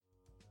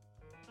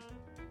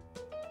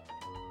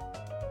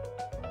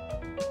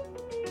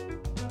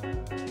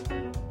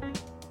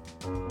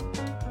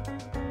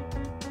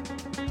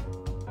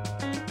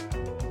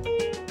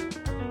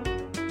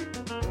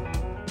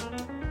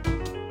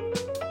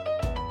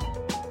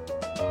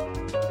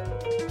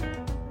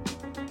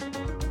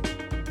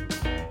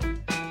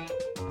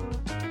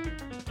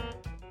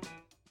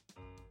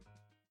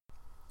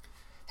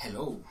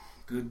Hello,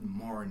 good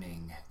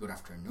morning, good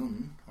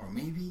afternoon, or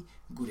maybe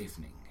good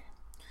evening.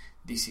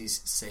 This is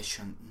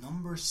session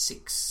number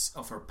 6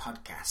 of our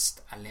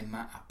podcast,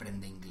 Alema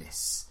Aprende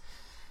Inglés.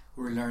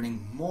 We're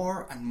learning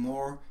more and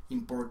more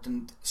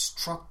important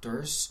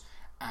structures,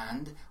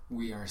 and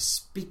we are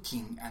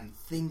speaking and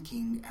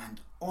thinking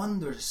and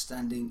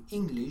understanding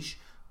English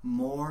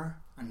more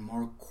and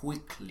more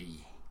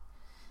quickly.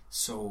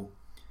 So,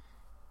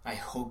 I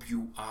hope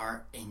you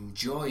are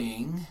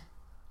enjoying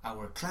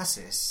our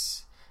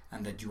classes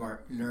and that you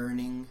are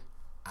learning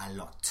a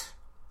lot.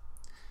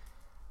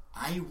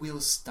 I will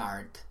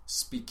start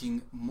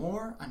speaking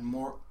more and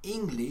more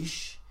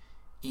English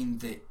in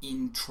the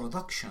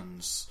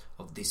introductions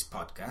of this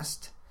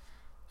podcast,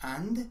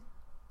 and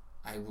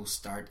I will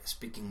start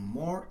speaking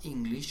more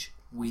English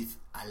with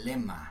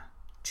Alema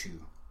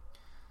too.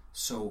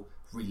 So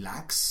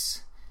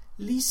relax,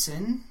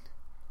 listen,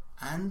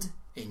 and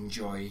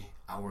enjoy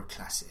our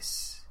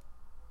classes.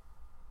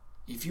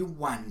 If you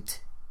want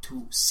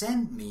to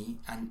send me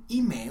an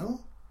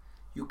email,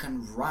 you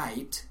can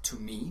write to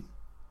me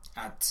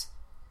at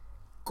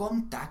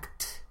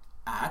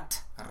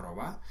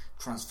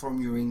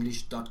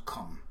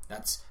contact@transformyourenglish.com.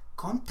 That's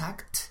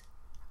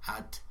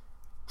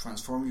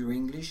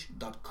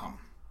contact@transformyourenglish.com.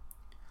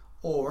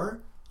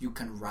 Or you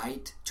can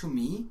write to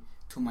me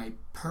to my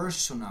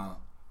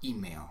personal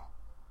email,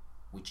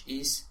 which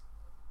is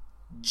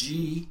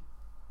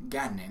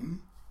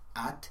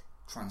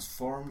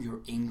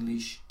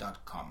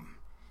gganem@transformyourenglish.com.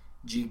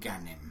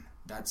 Gganem.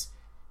 That's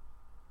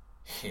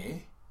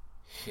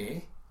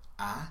GGANEM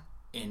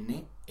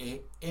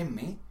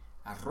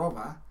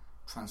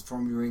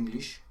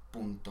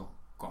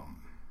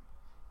 @transformyourenglish.com.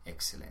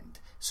 Excellent.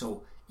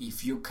 So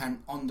if you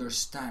can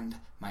understand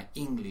my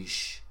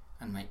English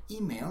and my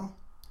email,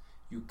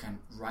 you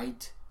can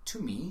write to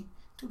me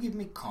to give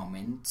me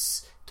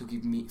comments, to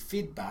give me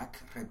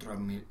feedback,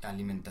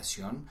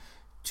 retroalimentación,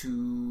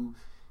 to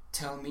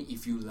tell me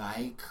if you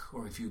like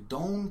or if you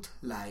don't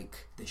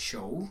like the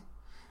show,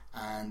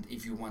 and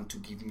if you want to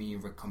give me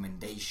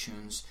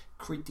recommendations,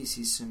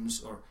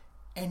 criticisms, or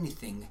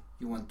anything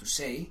you want to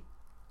say,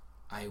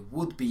 I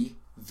would be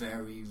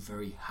very,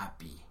 very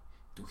happy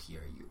to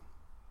hear you.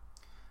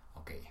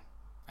 Okay,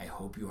 I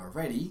hope you are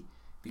ready,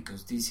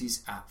 because this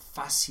is a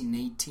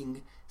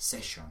fascinating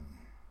session.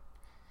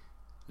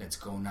 Let's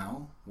go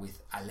now with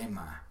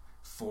Alema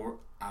for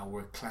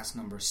our class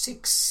number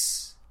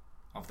 6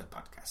 of the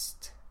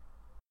podcast.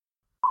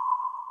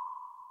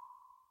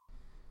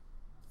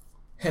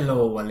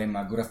 Hello,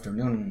 Alema. Good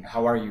afternoon.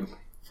 How are you?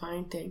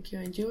 Fine, thank you.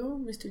 And you,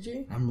 Mr.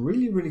 G? I'm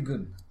really, really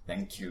good.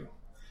 Thank you.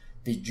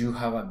 Did you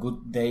have a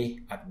good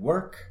day at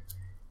work?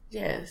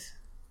 Yes.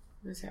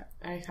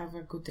 I have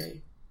a good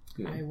day.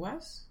 Good. I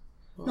was?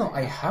 No,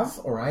 I have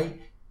or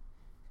I...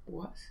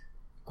 Was?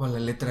 ¿Cuál es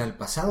la letra del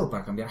pasado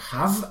para cambiar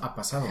have a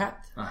pasado?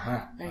 Had.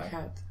 Ajá. I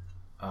had.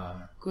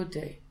 Good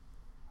day.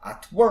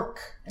 At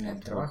work. En el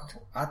At trabajo.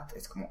 work. At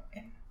es como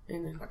en.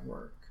 In At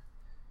work.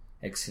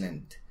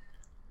 Excellent.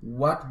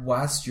 What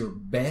was your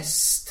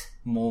best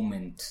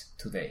moment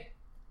today?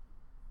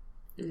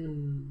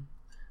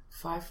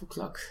 5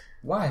 o'clock.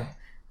 Why?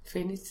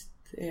 Finished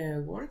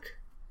work.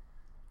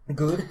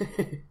 Good.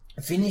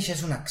 Finish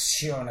es una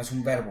acción, es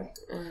un verbo.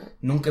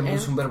 Nunca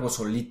hemos un verbo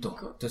solito.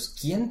 Entonces,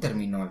 ¿quién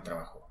terminó el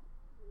trabajo?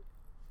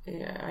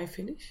 I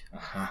finish.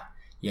 Ajá.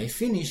 Y I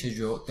finish es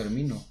yo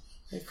termino.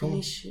 I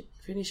finish it.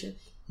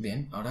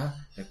 Bien,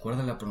 ahora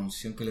recuerda la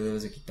pronunciación que le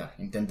debes de quitar.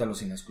 Inténtalo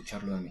sin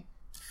escucharlo de mí.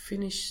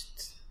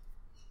 Finished.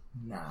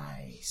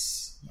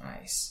 Nice.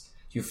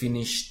 You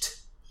finished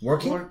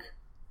working? Work.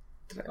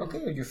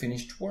 Okay, you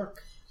finished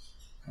work.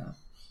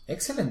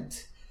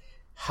 Excellent.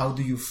 How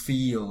do you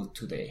feel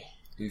today?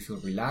 Do you feel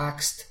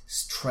relaxed,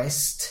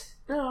 stressed?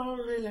 No,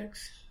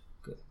 relax.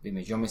 Good.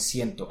 Dime, yo me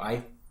siento.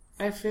 I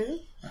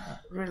feel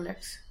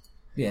relax.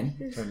 Bien,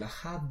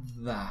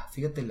 relajada.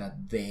 Fíjate la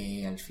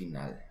D al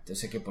final.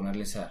 Entonces hay que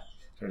ponerle esa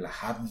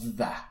relajada.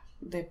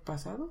 ¿De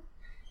pasado?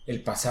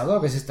 El pasado a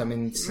veces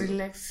también...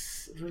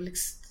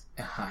 Relaxed.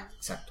 Ajá,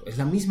 exacto. Es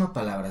la misma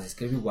palabra, se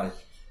escribe igual.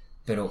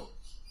 Pero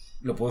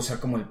lo puedo usar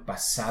como el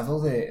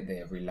pasado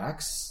de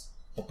relax,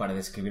 o para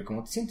describir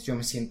cómo te sientes. Yo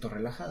me siento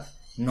relajada.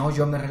 No,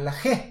 yo me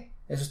relajé.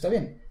 Eso está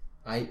bien.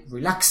 I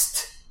relaxed.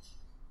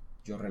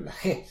 Yo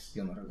relajé.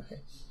 Yo no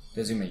relajé.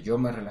 Entonces dime, yo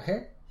me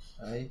relajé.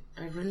 I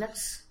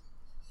relaxed.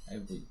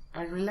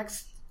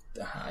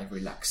 Ajá, I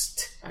relaxed.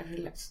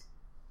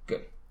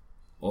 Good.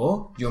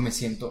 O yo me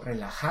siento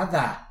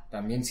relajada.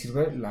 También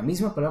sirve la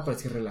misma palabra para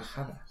decir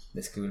relajada.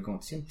 Describir cómo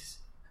te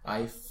sientes.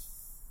 I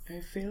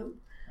feel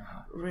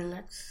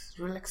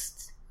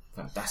relaxed.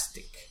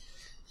 Fantastic.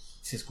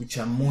 Se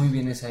escucha muy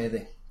bien esa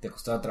ED. Te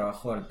costaba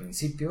trabajo al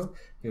principio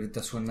y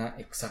ahorita suena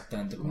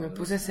exactamente como... Me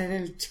puse a hacer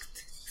el...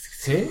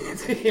 ¿Sí?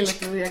 Sí, el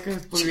otro día que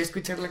volví a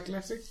escuchar la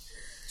clase.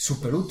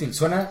 Súper útil.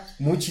 Suena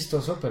muy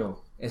chistoso,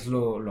 pero es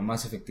lo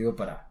más efectivo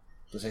para...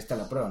 Pues ahí está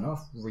la prueba,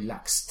 ¿no?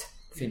 Relaxed.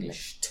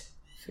 Finished.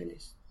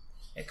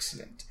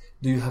 Excellent.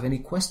 Do you have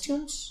any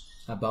questions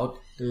about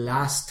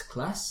last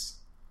class?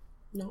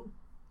 No.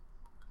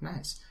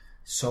 Nice.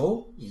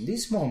 So, in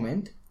this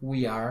moment,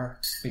 we are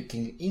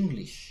speaking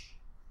English,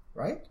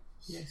 right?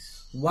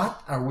 Yes.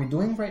 What are we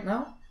doing right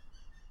now?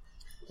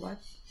 What?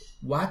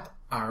 What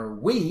are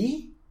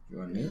we,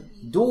 you and me,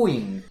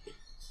 doing?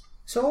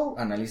 So,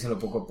 analízalo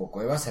poco a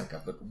poco, va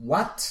cerca. But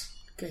what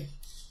 ¿Qué?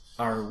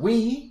 are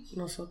we,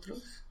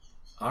 Nosotros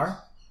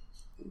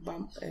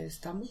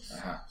estamos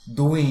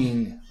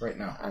doing right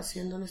now?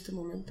 haciendo en este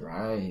momento.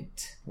 Right.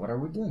 What are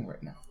we doing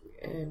right now?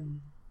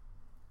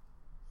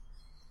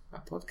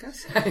 A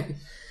podcast.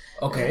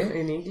 Okay.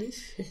 En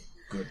English.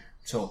 Good.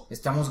 So,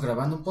 ¿estamos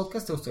grabando un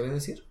podcast, te gustaría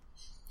decir?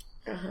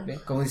 Ajá.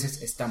 ¿Bien? ¿Cómo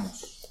dices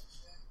estamos?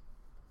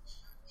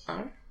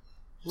 Are.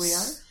 We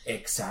are.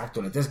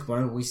 Exacto, le tienes que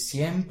poner we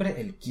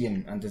siempre el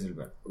quién antes del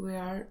verbo. We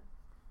are.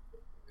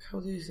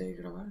 How do you say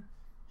grabar?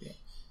 Bien.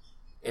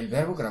 El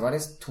verbo grabar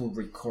es to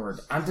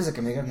record. Antes de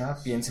que me digas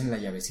nada, piensa en la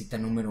llavecita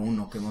número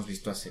 1 que hemos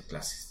visto hace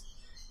clases.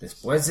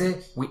 Después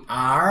de we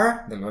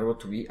are, del verbo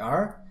to be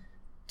are,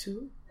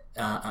 To.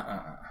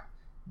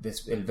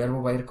 El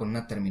verbo va a ir con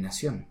una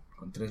terminación,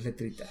 con 3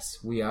 letritas.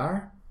 We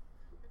are.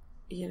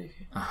 ING.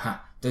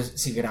 Ajá. Entonces,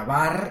 si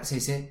grabar se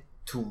dice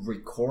to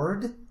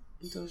record.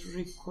 Entonces,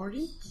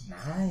 recording.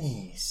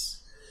 Nice.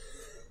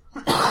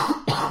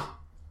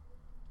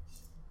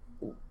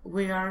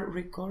 We are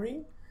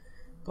recording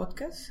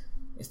podcast.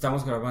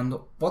 ¿Estamos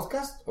grabando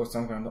podcast o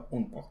estamos grabando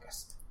un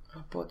podcast?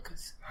 A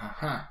podcast.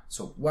 Ajá.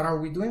 So, what are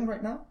we doing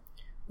right now?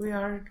 We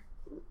are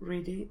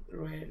reading.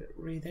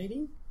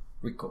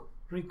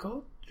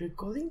 Recording.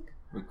 Recording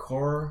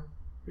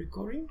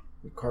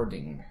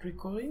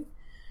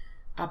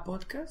a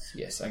podcast.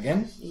 Yes,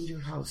 again. In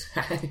your house.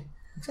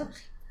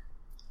 Exactly.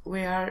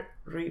 We are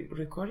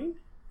recording.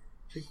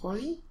 We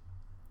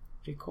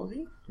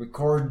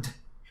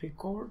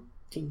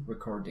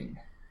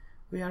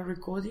are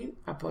recording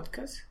a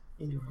podcast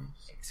in your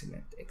house.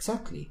 Excellent.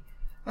 Exactly.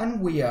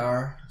 And we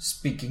are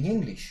speaking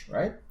English,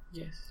 right?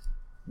 Yes.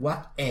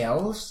 What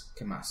else?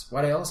 ¿Qué más?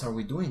 What else are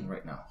we doing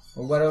right now?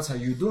 Or what else are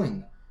you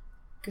doing?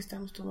 ¿Qué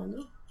estamos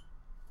tomando?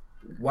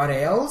 What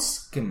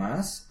else? ¿Qué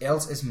más?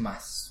 Else es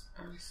más.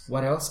 As,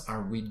 What else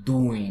are we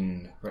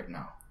doing right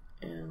now?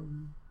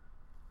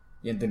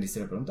 ¿Ya entendiste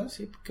la pregunta?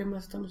 sí, ¿qué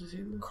más estamos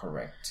haciendo?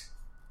 Correct.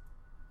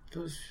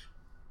 Entonces,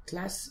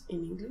 class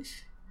in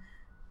English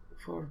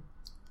for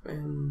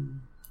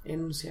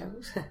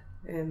enunciados.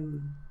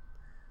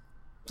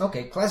 Ok,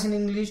 class in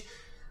English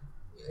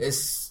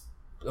es...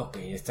 Ok,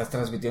 estás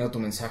transmitiendo tu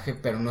mensaje,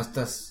 pero no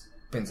estás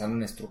pensando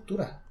en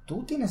estructura.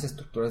 Tú tienes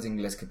estructuras de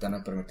inglés que te van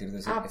a permitir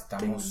decir que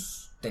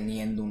estamos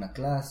teniendo una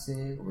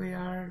clase. We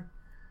are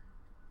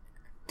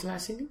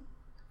classing.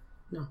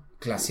 No.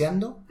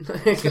 ¿Claseando?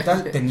 ¿Qué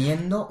tal?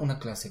 Teniendo una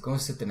clase. ¿Cómo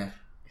es ese tener?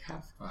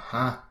 Have.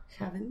 Ajá.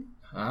 Having.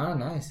 Ah,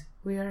 nice.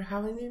 We are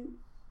having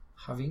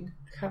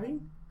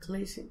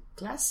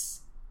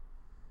class.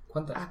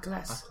 ¿Cuántas? A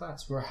class. A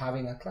class. We're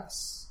having a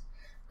class.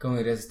 ¿Cómo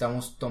dirías?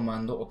 Estamos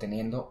tomando o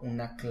teniendo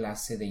una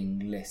clase de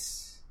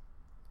inglés.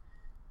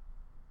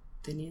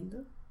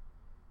 Teniendo.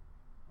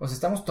 O sea,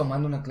 estamos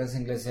tomando una clase de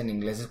inglés. En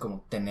inglés es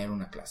como tener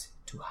una clase.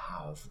 To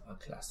have a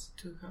class.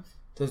 To have.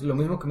 Entonces, lo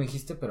mismo que me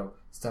dijiste,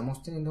 pero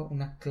estamos teniendo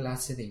una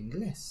clase de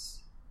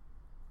inglés.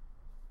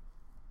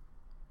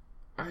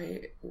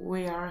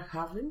 We are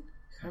having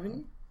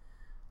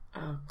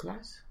a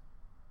class.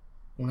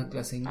 Una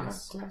clase de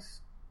inglés. A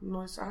class.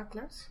 ¿No es a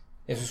class?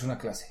 Eso es una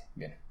clase.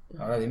 Bien.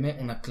 Ahora dime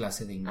una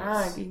clase de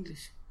inglés.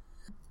 English.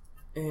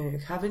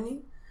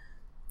 Having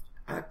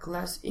a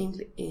class in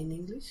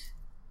English.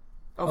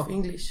 Of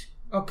English.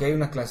 Ok,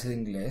 una clase de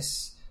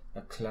inglés.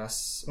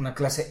 Una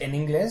clase en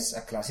inglés.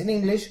 A class in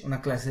English.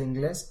 Una clase de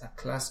inglés. A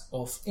class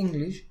of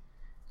English.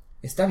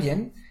 Está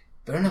bien,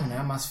 pero una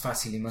manera más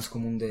fácil y más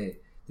común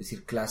de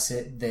decir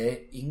clase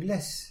de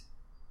inglés.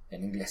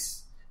 En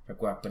inglés.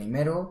 Recuerda,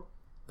 primero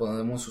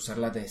podemos usar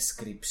la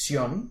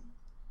descripción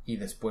y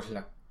después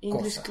la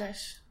English cosa.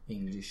 class.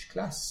 English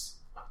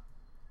class.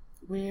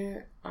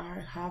 We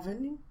are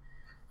having.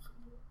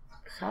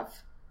 Have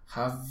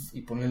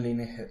y ponle la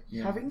ING.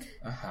 Having.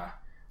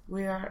 Ajá.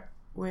 We are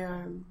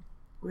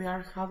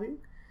having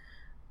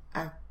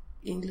a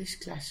English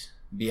class.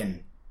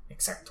 Bien,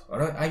 exacto.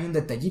 Ahora hay un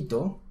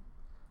detallito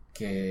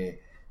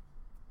que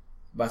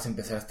vas a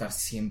empezar a estar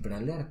siempre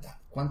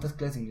alerta. ¿Cuántas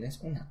clases de inglés?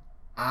 Una.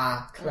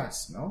 A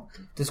class, ¿no?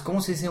 Entonces,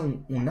 ¿cómo se dice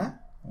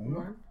una?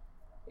 One.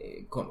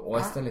 O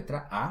esta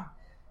letra A.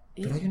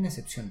 Pero hay una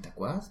excepción, ¿te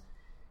acuerdas?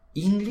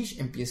 English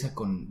empieza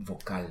con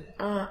vocal.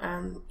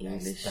 And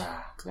English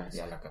class.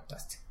 Ya la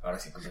captaste. Ahora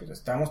sí, correcto.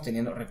 Estamos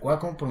teniendo. Recuerda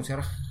cómo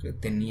pronunciar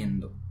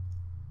teniendo.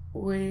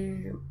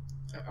 We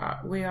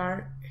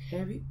are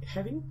having.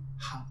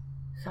 Ajá.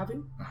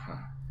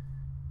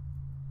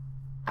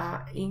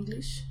 An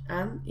English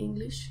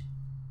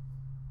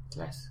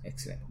class.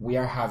 Excellent. We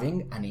are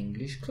having an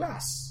English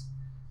class.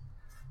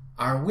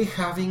 Are we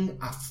having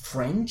a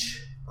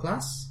French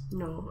class?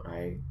 No,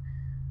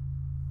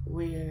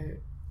 we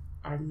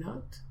are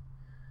not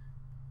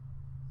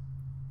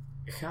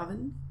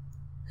having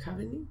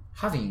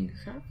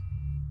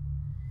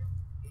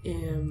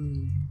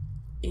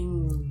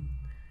in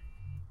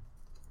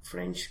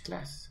French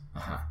class.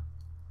 Ajá.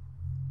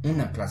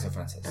 Una clase de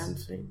francés. And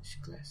French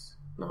class.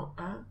 No,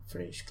 a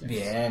French class.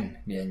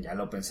 Bien, ya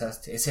lo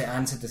pensaste. Ese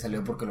and se te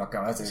salió porque lo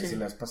acabas de decir Sí.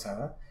 la vez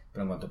pasada,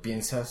 pero en cuanto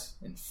piensas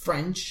en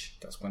French,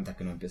 te das cuenta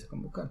que no empieza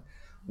con vocal.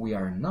 We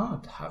are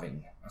not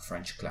having a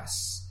French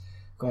class.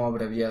 ¿Cómo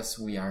abrevias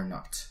we are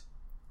not?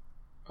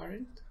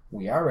 Aren't?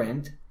 We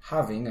aren't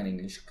having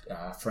an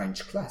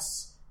French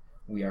class.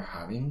 We are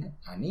having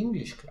an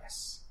English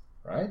class,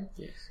 right?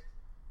 Yes.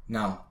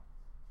 Now,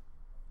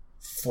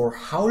 for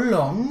how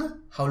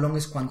long? How long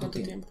es cuánto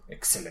tiempo?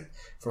 Excellent.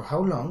 For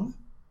how long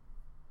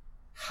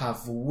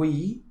have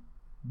we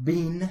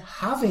been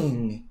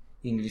having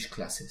English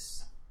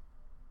classes?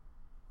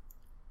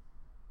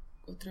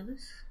 ¿Otra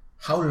vez?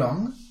 How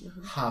long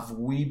have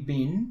we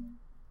been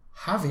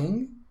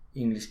having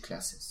English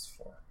classes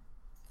for?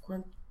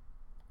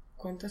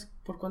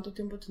 ¿Por cuánto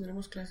tiempo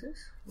tendremos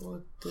clases?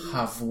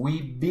 Have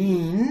we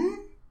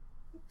been?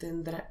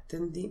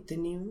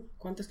 Tenido.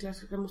 ¿Cuántas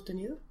clases hemos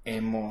tenido?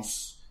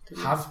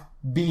 Have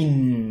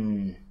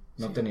been.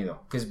 No sí.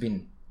 Tenido. ¿Qué es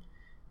been?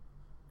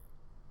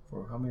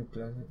 For how many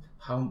classes?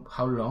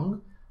 How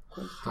long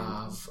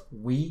have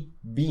we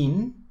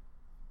been?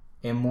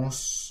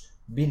 Hemos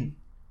been.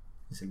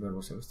 Es el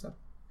verbo ser estar.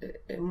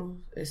 Hemos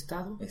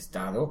estado.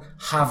 Estado.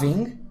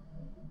 Having.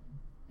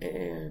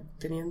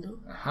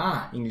 Teniendo.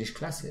 Ajá. English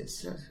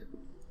classes.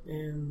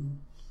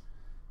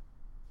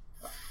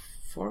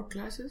 4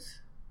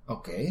 classes.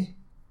 Ok. De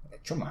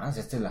hecho más.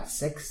 Esta es la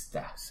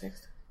sexta.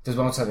 Entonces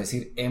vamos a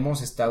decir,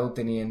 hemos estado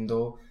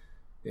teniendo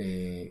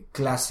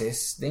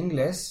clases de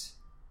inglés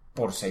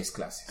por 6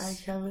 clases. I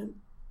haven't.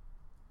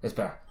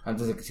 Espera,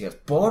 antes de que sigas.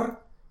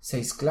 Por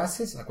 6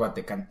 clases,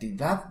 acuérdate,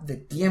 cantidad de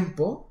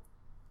tiempo.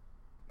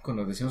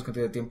 Cuando decimos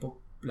cantidad de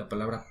tiempo, la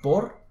palabra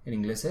por en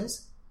inglés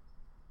es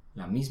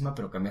la misma,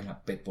 pero cambias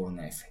la P por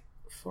una F.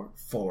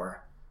 For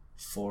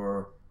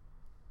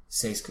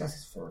 6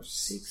 clases. For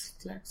 6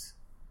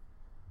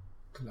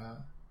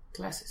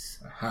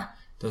 clases. Ajá.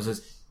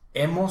 Entonces,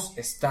 hemos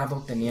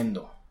estado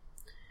teniendo.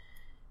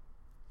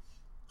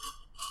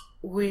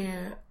 We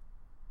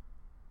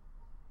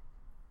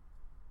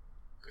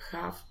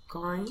have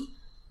gone.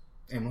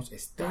 Hemos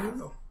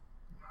estado.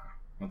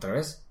 Otra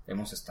vez,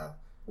 hemos estado.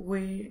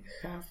 We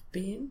have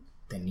been.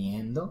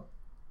 Teniendo.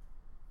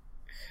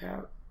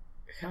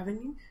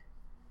 Having.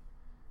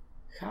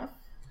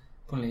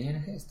 Ponle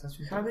ing, estás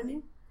bien.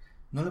 Having.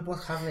 No le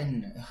puedes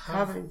having.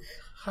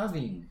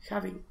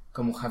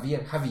 Como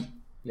Javier,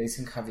 Javi. Le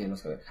dicen Javier, no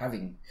saber.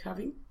 Having.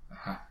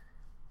 Ajá.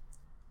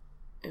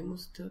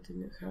 Hemos estado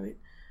teniendo having.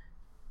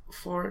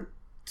 For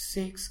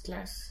 6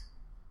 class.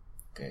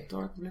 Okay.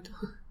 Todo completo.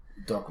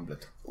 Todo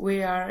completo.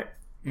 We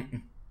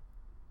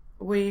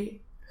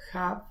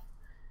have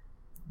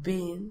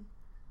been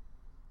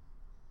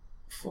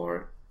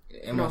for.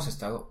 Hemos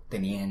estado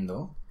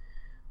teniendo.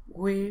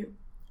 We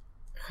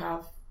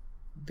have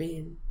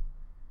been.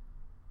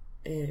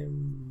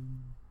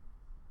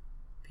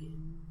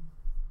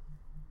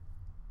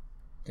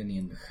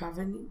 Teniendo.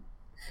 Having.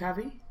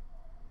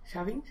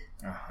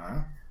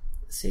 Ajá.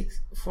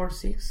 6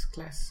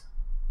 class.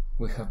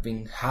 We have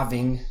been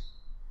having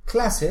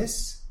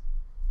classes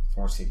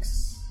for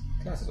 6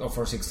 classes o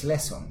for 6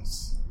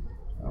 lessons.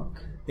 ¿No?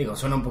 Digo,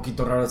 suena un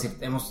poquito raro decir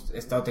hemos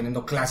estado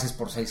teniendo clases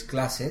por 6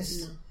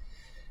 clases, no.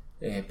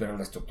 Pero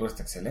la estructura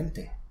está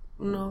excelente.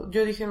 No,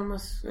 yo dije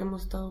nomás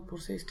hemos estado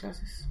por 6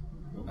 clases.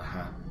 ¿No?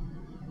 Ajá.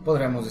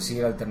 Podríamos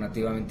decir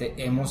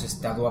alternativamente hemos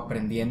estado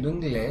aprendiendo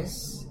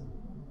inglés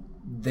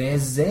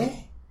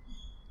desde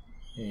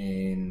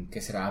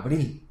 ¿qué será?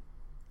 Abril.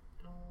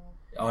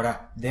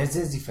 Ahora,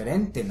 desde es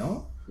diferente,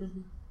 ¿no?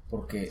 Uh-huh.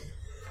 Porque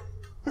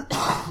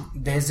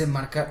desde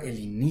marca el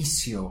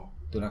inicio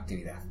de una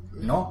actividad.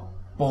 No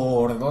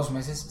por 2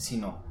 meses,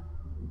 sino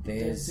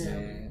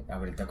desde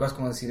abril. ¿Te acuerdas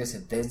cómo decir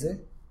ese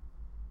desde?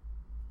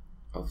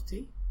 Of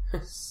the.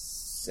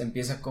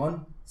 Empieza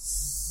con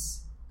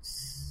since.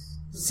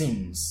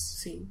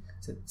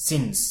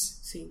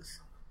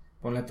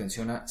 Ponle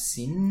atención a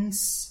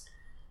since.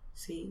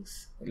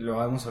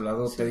 Lo hemos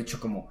hablado, te he dicho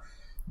como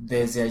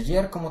desde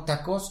ayer como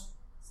tacos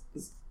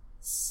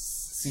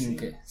sin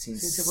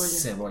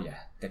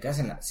cebolla. Te quedas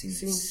en la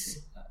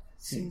since.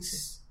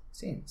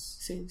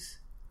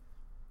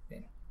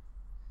 Bien.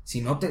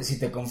 Si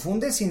te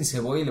confundes sin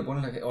cebolla y le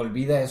pones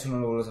olvida eso, no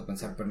lo vuelves a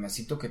pensar, pero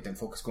necesito que te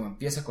enfoques como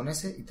empieza con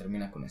ese y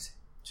termina con ese.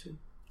 Sí.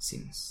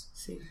 Since.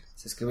 Se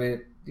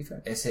escribe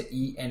diferente.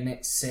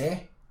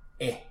 S-I-N-C-E.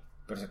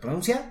 Pero se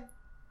pronuncia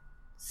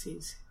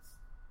since.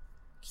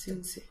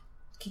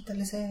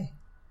 Quítale ese.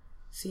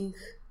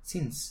 Since.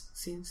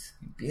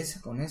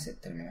 Empieza con ese,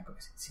 termina con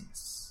ese.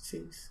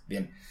 Since.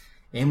 Bien.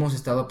 Hemos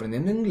estado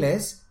aprendiendo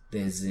inglés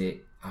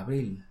desde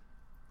abril.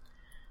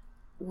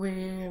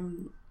 We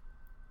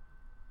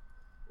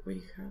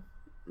have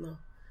no.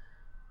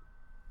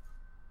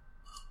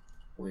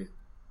 We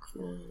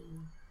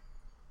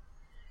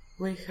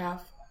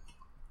have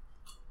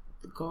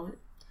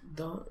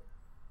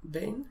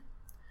been.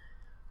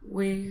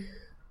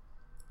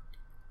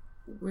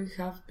 We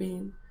have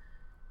been.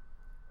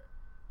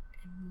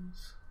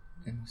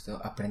 Hemos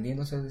estado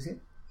aprendiendo, ¿sabes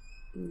decir?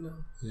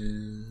 No.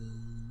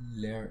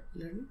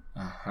 Learning.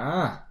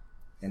 Ajá.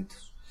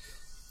 Entonces,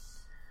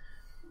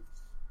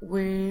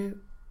 We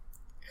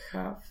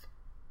have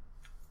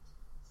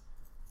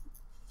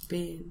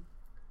been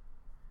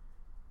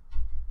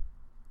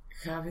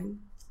having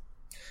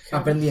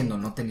aprendiendo,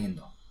 no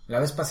teniendo. La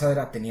vez pasada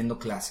era teniendo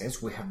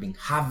clases. We have been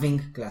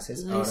having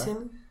clases.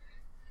 listen,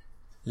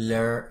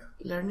 Ahora,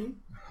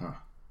 learning,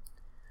 ajá.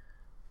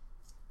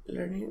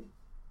 learning,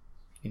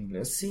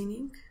 Inglés.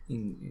 singing,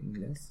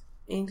 Inglés.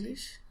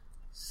 English,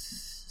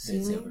 Desde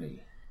singing,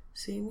 abril.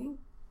 singing,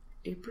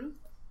 April,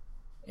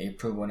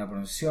 April, buena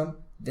pronunciación.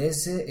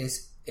 Desde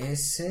es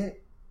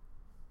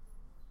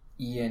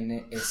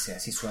S-I-N-S,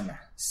 así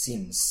suena.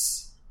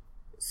 Since.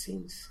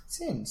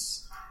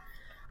 since.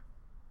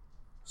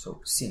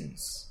 So,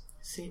 since.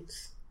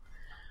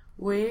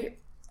 We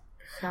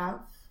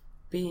have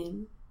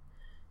been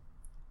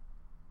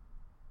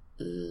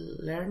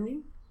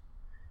learning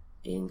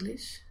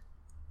English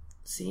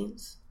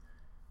since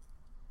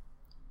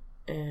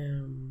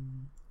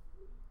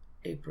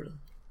April.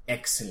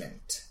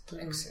 Excellent.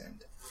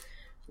 Excellent.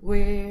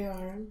 We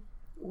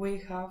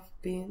have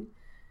been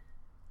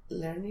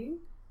learning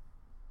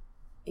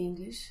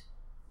English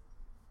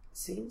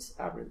since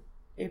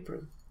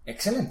April.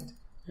 Excellent.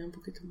 Un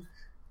poquito más.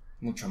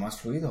 Mucho más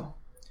fluido.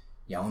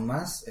 Y aún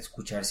más,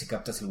 escuchar si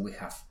captas el we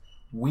have.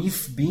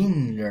 We've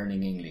been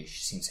learning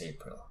English since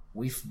April.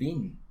 We've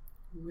been.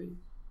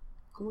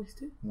 ¿Cómo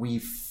dijiste?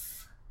 We've.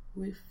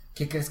 We've.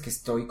 ¿Qué crees que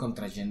estoy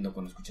contrayendo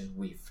cuando escuchas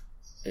we've?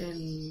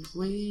 El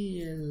we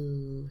y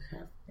el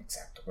have.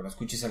 Exacto. Cuando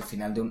escuches al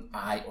final de un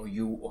I o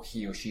you o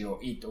he o she o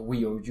it o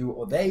we o you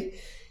o they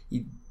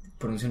y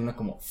pronuncian una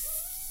como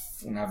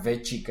una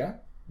V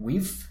chica.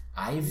 We've,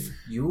 I've,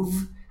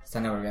 you've.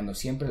 Están abreviando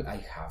siempre el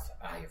I have,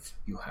 I've,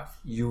 you have,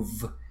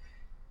 you've.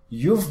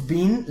 You've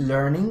been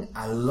learning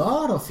a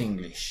lot of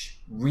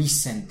English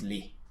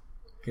recently.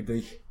 ¿Qué te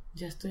dije?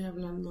 Ya estoy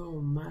hablando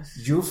más.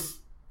 You've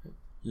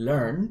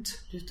learned.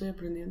 Yo estoy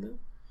aprendiendo.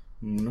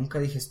 Nunca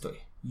dije estoy.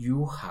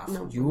 You have.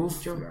 No,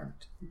 you've yo. learned.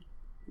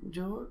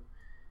 Yo.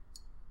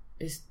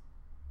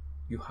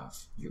 You have.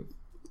 You.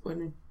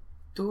 Bueno,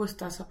 ¿tú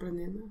estás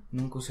aprendiendo?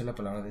 Nunca usé la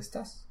palabra de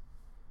estás.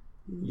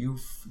 You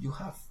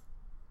have.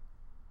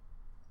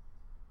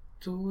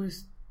 ¿Tú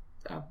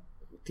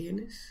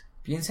tienes?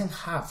 Piensa en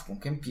have, ¿con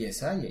qué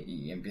empieza?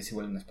 Y empieza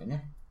igual en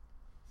español.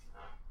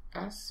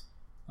 ¿Has?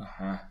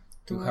 Ajá.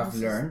 Tú You have has-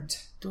 learned.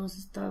 ¿Tú has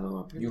estado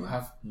aprendiendo? You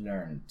have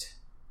learned.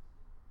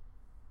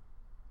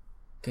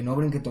 Que no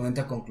brinque tu mente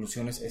a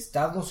conclusiones.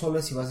 Estado solo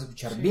es si vas a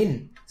escuchar Sí.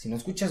 been. Si no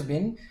escuchas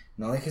bien,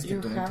 no dejes que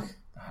You tu have- mente...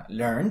 Ajá.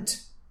 Learned.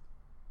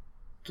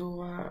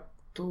 Tú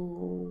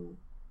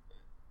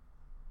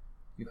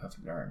You have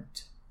learned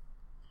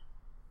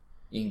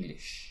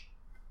English.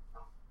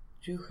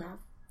 you have,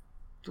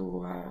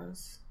 tú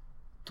has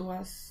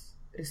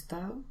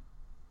estado,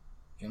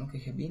 Yo nunca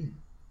dije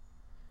been.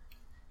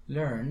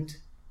 Learned.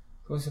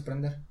 ¿Cómo se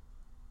aprender?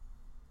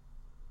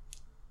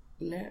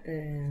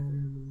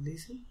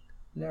 listen,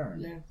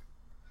 Learn. learn.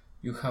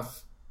 You have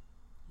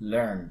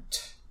learned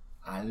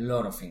a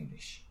lot of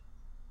English.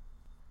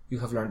 You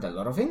have learned a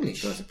lot of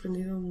English. ¿Tú has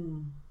aprendido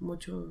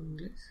mucho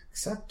inglés?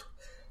 Exacto.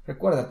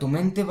 Recuerda, tu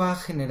mente va a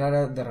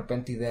generar de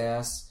repente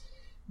ideas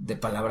de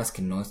palabras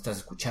que no estás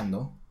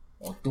escuchando,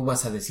 o tú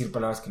vas a decir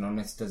palabras que no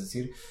necesitas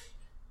decir.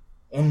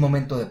 Un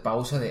momento de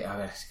pausa de, a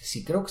ver,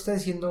 si creo que está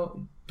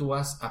diciendo tú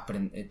has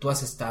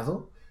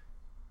estado,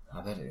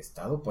 a ver,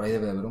 estado, por ahí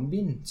debe de haber un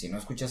been. Si no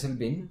escuchas el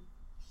been,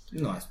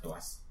 no es tú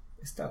has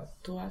estado.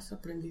 Tú has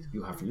aprendido.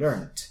 You have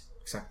learned.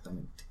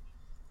 Exactamente.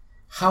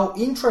 How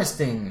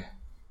interesting.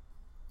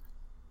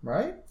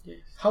 Right?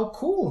 Yes. How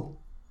cool.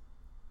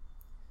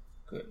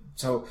 Good.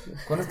 So,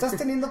 cuando estás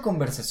teniendo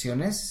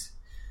conversaciones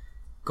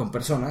con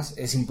personas,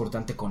 es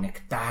importante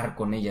conectar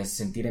con ellas,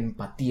 sentir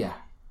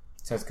empatía.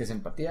 ¿Sabes qué es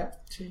empatía?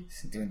 Sí.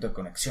 Sentimiento de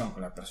conexión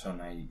con la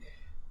persona y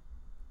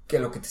que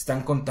lo que te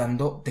están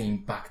contando te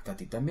impacta a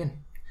ti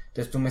también.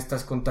 Entonces tú me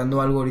estás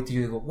contando algo ahorita y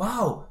yo digo,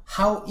 wow,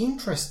 how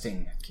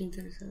interesting. Qué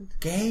interesante.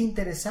 ¡Qué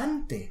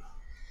interesante!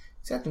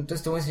 Exacto,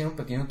 entonces te voy a enseñar un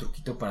pequeño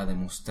truquito para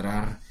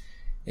demostrar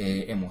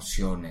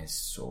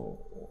emociones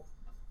o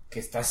que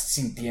estás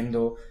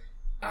sintiendo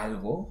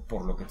algo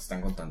por lo que te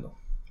están contando,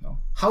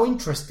 ¿no? How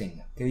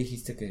interesting. ¿Qué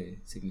dijiste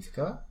que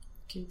significaba?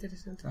 Qué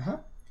interesante.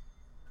 Ajá.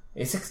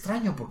 Es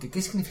extraño porque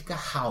 ¿qué significa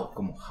how?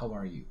 Como how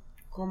are you?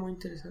 ¿Cómo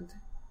interesante?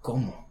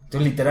 ¿Cómo?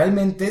 Entonces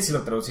literalmente si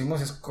lo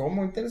traducimos es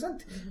como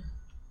interesante.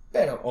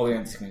 Pero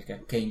obviamente significa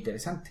qué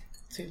interesante.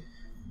 Sí.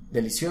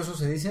 Delicioso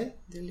se dice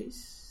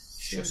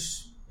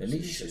Delicious.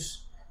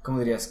 Delicious. ¿Cómo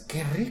dirías?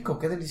 Qué rico,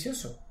 qué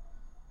delicioso.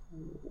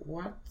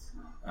 What?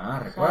 Ah,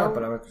 recuerda la How-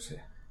 palabra que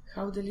usé.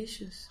 How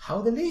delicious.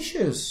 How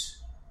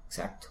delicious.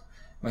 Exacto.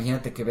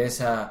 Imagínate que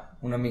ves a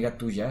una amiga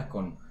tuya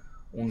con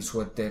un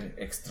suéter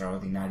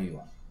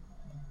extraordinario.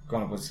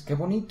 Como pues, qué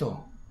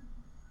bonito.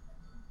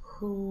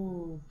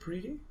 Who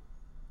pretty?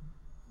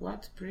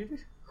 What pretty?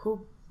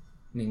 Who?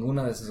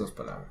 Ninguna de esas dos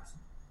palabras.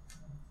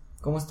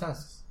 ¿Cómo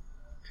estás?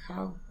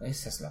 How?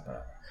 Esa es la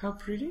palabra. How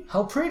pretty?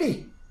 How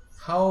pretty.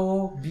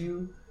 How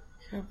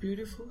How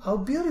beautiful.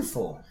 How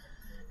beautiful.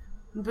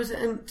 Pues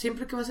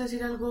siempre que vas a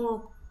decir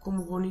algo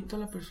como bonito a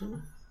la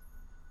persona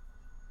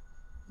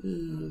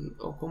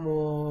o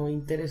como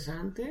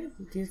interesante,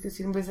 tienes que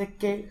decir en vez de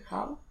qué,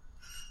 how.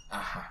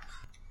 Ajá.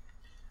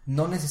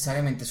 No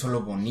necesariamente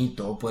solo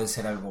bonito, puede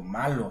ser algo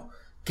malo.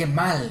 ¡Qué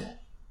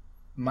mal!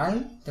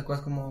 ¿Mal? ¿Te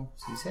acuerdas cómo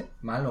se dice?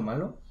 ¿Mal o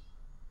malo?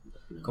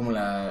 Como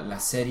la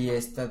serie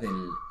esta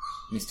del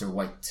Mr.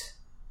 White.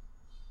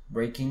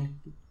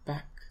 Breaking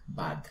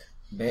Bad.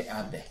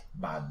 B-A-D.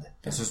 Bad.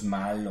 Eso es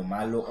malo,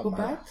 malo o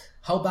malo.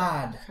 How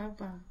bad? How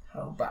bad.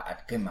 How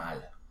bad. Qué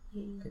mal.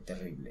 Qué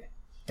terrible.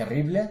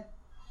 ¿Terrible?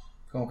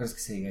 ¿Cómo crees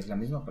que se diga? Es la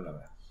misma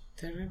palabra.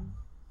 Terrible.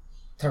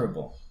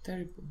 Terrible.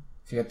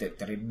 Fíjate,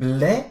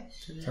 terrible.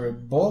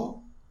 Terrible.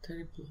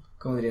 Terrible.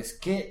 ¿Cómo dirías?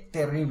 Qué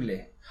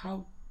terrible.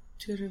 How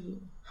terrible.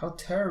 How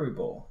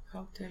terrible.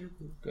 How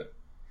terrible. Good.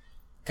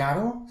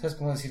 ¿Caro? ¿Sabes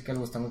cómo decir que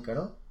algo está muy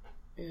caro?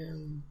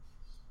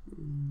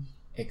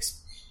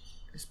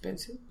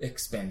 Expensive.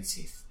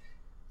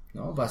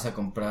 ¿No? Vas a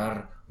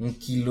comprar 1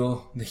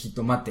 kilo de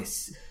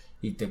jitomates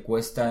y te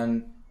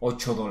cuestan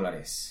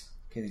 $8.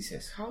 ¿Qué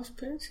dices? How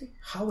expensive.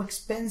 How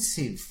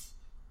expensive.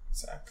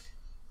 Exacto.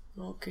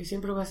 Ok,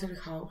 siempre va a ser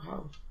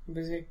how en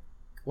vez de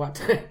what.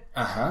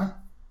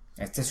 Ajá.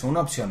 Esta es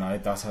una opción.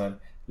 Ahorita vas a ver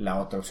la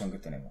otra opción que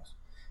tenemos.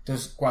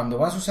 Entonces, cuando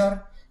vas a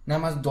usar nada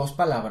más 2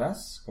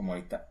 palabras, como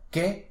ahorita,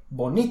 qué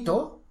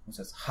bonito,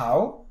 usas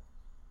how.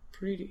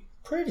 Pretty.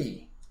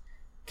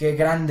 Qué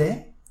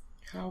grande.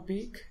 How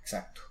big.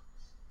 Exacto.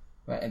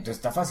 Entonces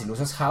está fácil.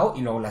 Usas how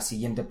y luego la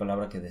siguiente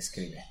palabra que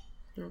describe.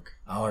 Okay.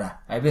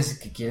 Ahora, hay veces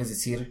que quieres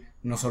decir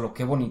no solo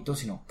qué bonito,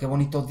 sino qué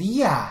bonito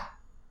día,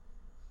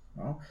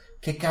 ¿no?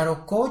 Qué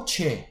caro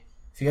coche.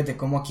 Fíjate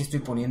cómo aquí estoy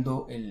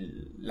poniendo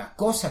la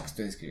cosa que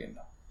estoy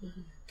describiendo.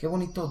 Uh-huh. Qué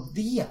bonito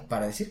día.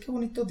 Para decir qué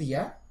bonito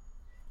día,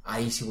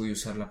 ahí sí voy a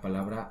usar la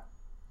palabra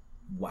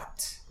what.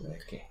 ¿De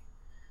qué?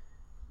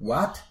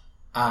 What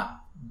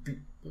a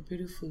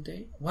beautiful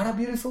day. What a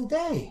beautiful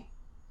day.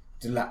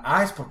 Entonces la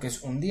A es porque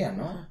es un día,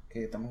 ¿no? Uh-huh.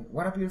 Que también,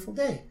 what a beautiful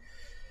day.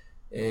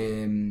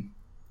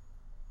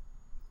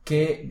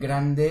 Qué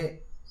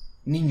grande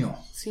niño.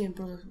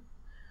 Siempre.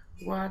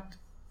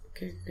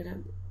 Qué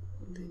grande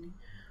niño.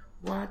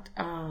 What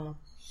a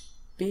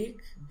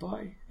big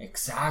boy.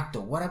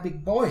 Exacto, what a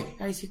big boy.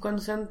 Ahí sí,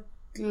 cuando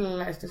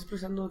está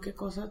expresando qué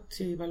cosa,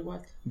 sí va el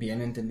what.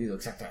 Bien entendido,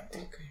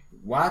 exactamente. Okay.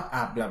 What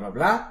a bla bla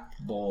bla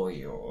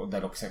boy, o de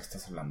lo que sea que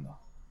estés hablando.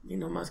 Y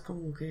nomás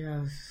como que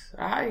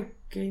ay,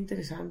 qué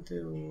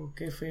interesante, o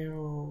qué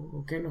feo,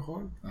 o qué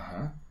enojón.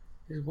 Ajá.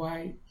 Es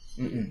why.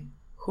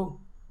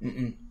 Who.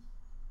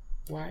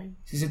 Why.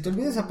 Si se te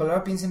olvida esa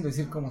palabra, piensa en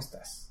decir cómo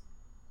estás.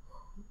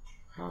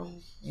 How.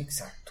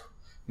 Exacto.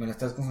 Me la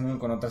estás confundiendo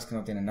con otras que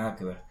no tienen nada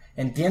que ver.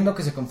 Entiendo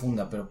que se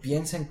confunda, pero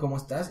piensa en cómo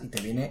estás y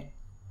te viene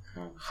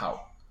how.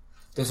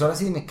 Entonces ahora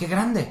sí dime, qué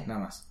grande,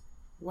 nada más.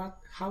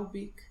 How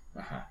big.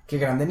 Ajá. Qué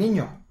grande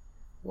niño.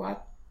 What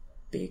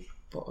big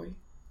boy.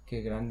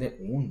 Qué grande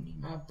un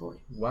niño. A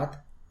boy. What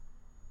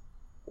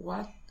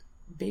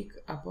big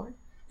a boy.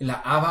 La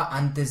A va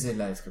antes de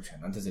la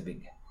descripción, antes de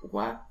big.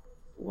 What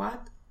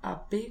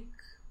a big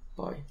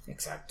boy.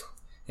 Exacto.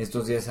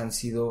 Estos días han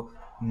sido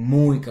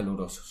muy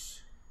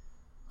calurosos.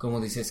 Como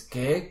dices,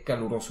 qué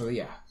caluroso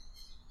día.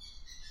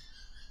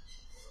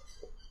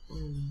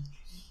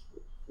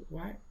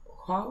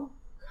 How.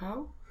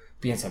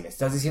 Piénsale,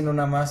 ¿estás diciendo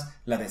nada más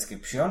la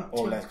descripción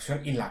o la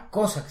descripción y la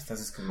cosa que estás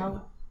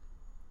escribiendo?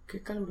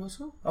 ¿Qué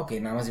caluroso? Ok,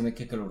 nada más dime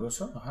qué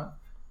caluroso. Ajá.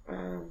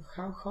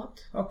 How hot.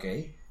 Ok,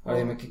 ahora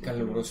dime qué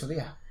caluroso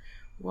día.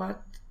 What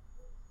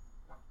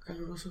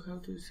caluroso,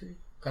 how do you say?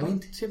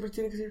 Caliente. Hot. Siempre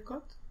tiene que ser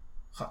hot.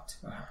 Hot,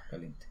 ajá,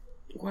 caliente.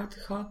 What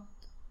hot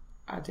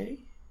a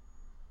day?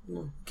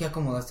 No. ¿Qué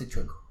acomodaste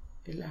chueco?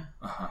 El A.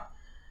 Ajá.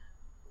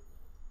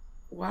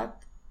 What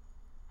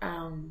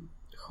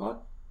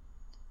hot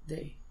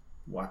day.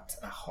 What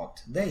a hot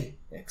day.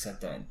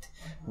 Exactamente.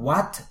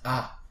 What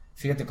a.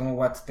 Fíjate cómo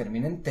what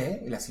termina en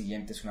T y la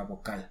siguiente es una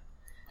vocal.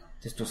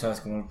 Entonces tú sabes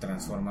cómo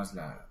transformas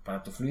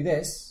para tu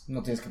fluidez.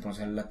 No tienes que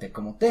pronunciar la T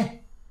como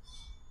T.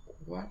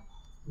 What.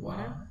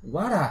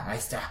 Ahí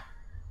está.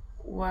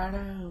 What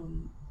a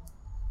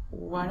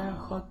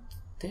hot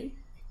day.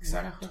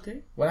 Exacto.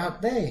 What a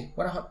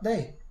hot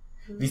day.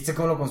 ¿Viste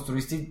cómo lo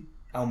construiste y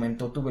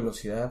aumentó tu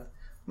velocidad?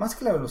 Más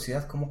que la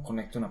velocidad, ¿cómo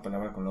conecta una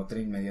palabra con la otra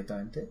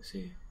inmediatamente?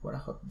 Sí. What a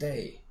hot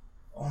day.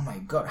 Oh my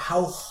God,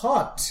 how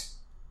hot.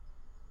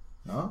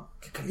 ¿No?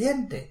 ¡Qué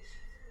caliente!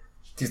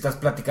 Si estás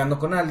platicando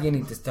con alguien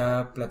y te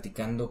está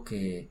platicando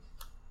que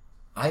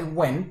I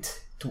went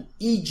to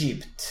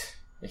Egypt,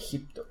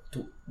 Egipto,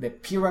 to the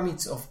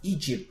pyramids of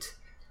Egypt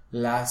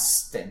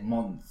last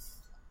month.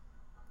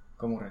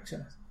 ¿Cómo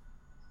reaccionas?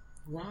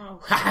 Wow.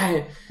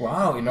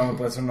 Wow, y no me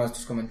puedes hacer uno de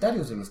estos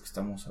comentarios de los que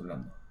estamos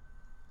hablando.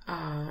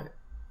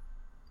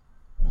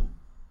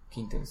 Qué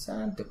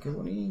interesante, qué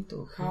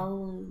bonito.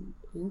 How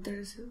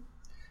interesting.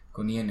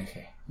 Con ING.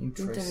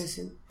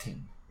 Interesting.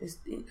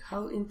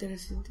 How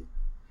interesting.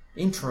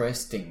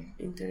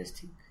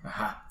 Interesting.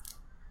 Ajá.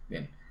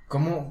 Bien.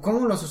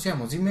 ¿Cómo lo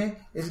asociamos?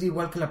 Dime, es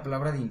igual que la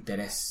palabra de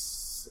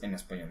interés. palabras en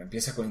español.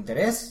 Empieza con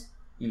interés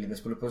y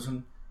después le pones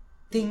un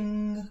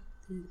ting.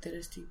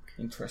 Interesting.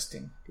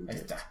 Ahí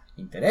está.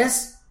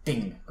 Interés,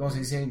 ting. ¿Cómo se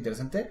dice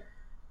interesante?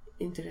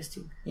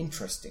 Interesting.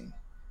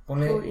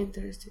 Ponle How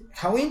interesting.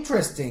 How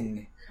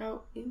interesting.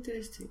 How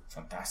interesting.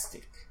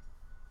 Fantastic.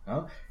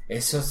 ¿No?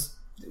 Esos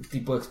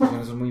tipos de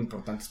expresiones son muy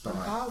importantes para...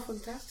 How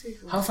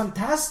fantastic. How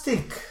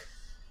fantastic.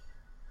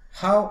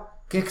 How,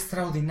 qué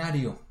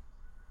extraordinario.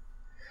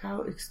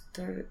 How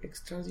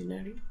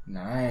extraordinary.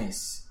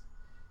 Nice.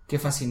 Qué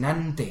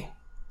fascinante.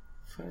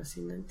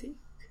 Fascinante.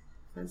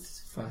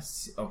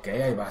 Ok,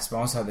 ahí vas,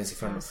 vamos a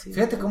descifrarlo.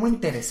 Fascinante. Fíjate cómo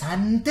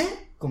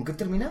interesante. ¿Con qué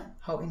termina?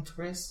 How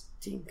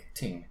interesting.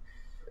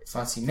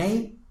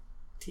 Fascinating.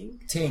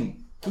 Qué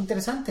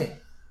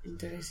interesante.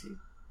 Interesting.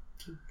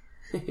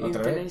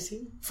 Otra vez.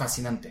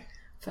 Fascinante.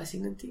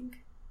 Fascinating.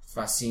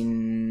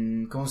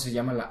 ¿Cómo se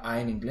llama la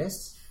A en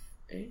inglés?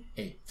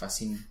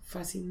 Fascinating.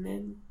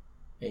 Fascinating.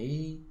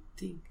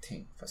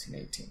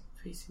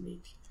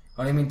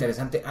 Ahora dime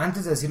interesante.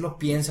 Antes de decirlo,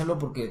 piénsalo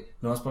porque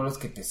lo más probable es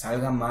que te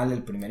salga mal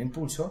el primer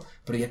impulso,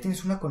 pero ya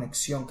tienes una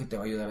conexión que te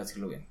va a ayudar a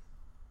decirlo bien.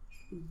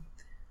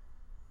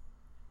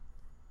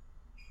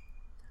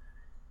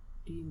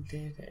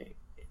 Interés.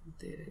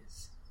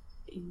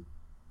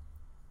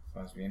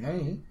 Vas bien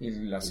ahí. Y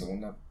la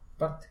segunda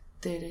parte.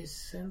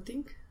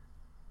 Interesante.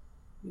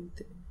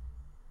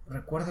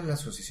 Recuerda la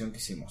asociación que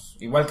hicimos.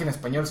 Igual que en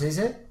español se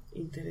dice.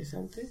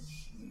 Interesante.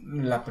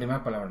 La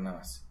primera palabra nada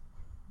más.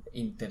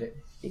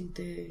 Interés.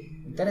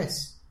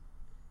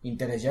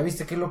 Ya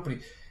viste que es lo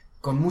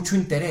con mucho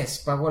interés.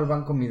 Pago al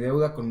banco mi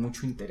deuda con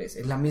mucho interés.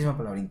 Es la misma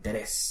palabra,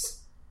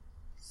 interés.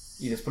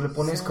 Y después le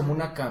pones como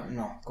una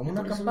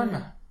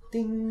campana.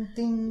 Ting,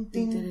 ting,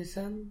 ting.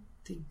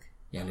 Interesante.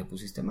 Ya le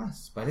pusiste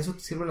más. Para eso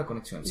te sirve la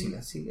conexión. Si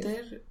la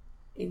sigues.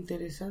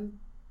 Interesante.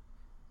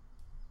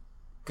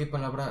 ¿Qué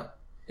palabra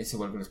es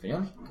igual que el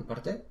español? ¿Qué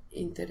parte?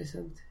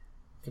 Interesante.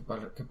 ¿Qué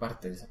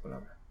parte de esa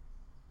palabra?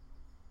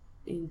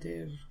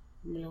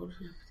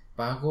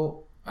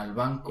 Pago al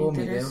banco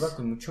interés. Mi deuda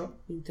con mucho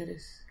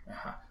interés.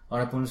 Ajá.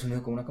 Ahora pon el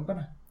sonido como una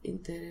campana.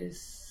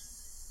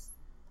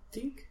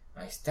 Interesting.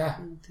 Ahí está.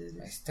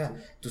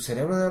 Tu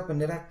cerebro debe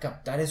aprender a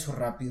captar eso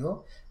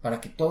rápido para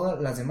que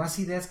todas las demás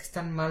ideas que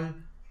están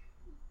mal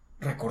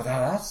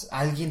recordadas,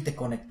 alguien te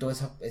conectó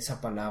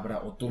esa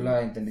palabra o tú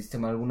la entendiste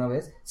mal alguna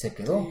vez, se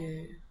quedó.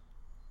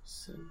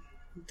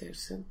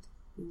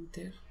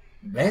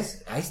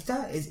 ¿Ves? Ahí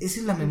está. Esa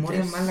es la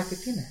memoria mala que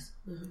tienes.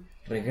 Uh-huh.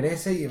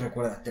 Regresa y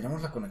recuerda,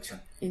 tenemos la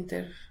conexión.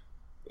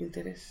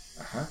 Interés.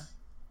 Ajá.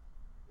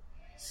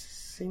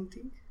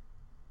 Sinting.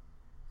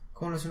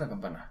 ¿Cómo lo hace una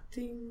campana?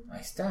 Ting.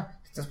 Ahí está.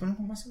 Te estás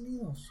poniendo más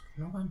sonidos.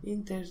 No van.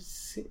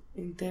 Interés.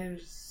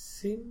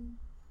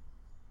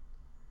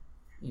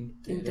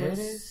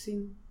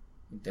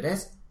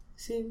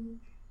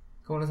 Sin.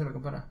 ¿Cómo lo hace la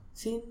campana?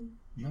 Sin.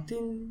 ¿No?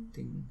 Tin.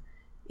 Ting.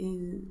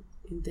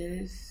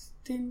 Interés.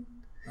 Tin.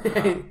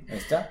 Ahí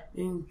está.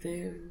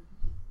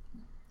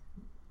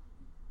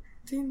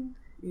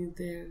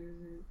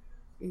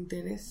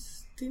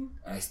 Interesting.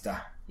 Ahí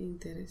está.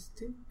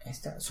 Interesting. Ahí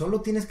está.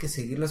 Solo tienes que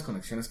seguir las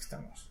conexiones que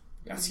estamos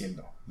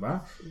haciendo,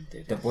 ¿va?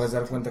 Interés. Te puedes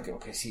dar cuenta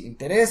que, sí,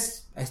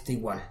 interés, ahí está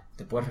igual.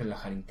 Te puedes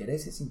relajar.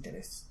 Interés es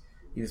interés.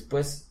 Y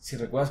después, si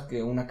recuerdas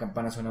que una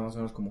campana suena más o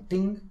menos como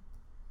ting.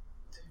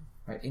 Sí.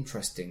 Right,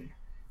 interesting.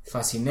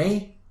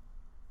 Fascinating.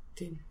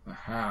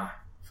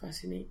 Ajá.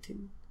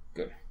 Fascinating.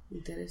 Good.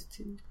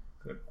 Interesting.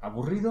 Good.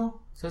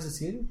 ¿Aburrido? ¿Sabes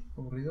decir?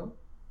 ¿Aburrido?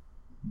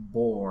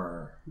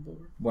 Bore.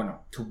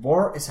 Bueno, to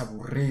bore es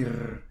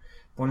aburrir.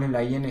 Ponle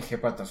la ing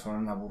para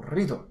transformar en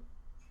aburrido.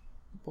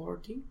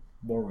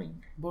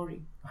 Boring.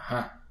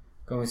 Ajá.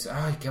 Como dices,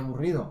 ay, qué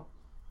aburrido.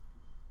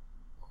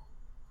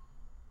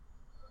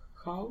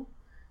 How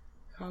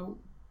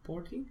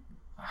boring.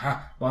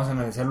 Ajá, vamos a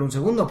analizarlo un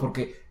segundo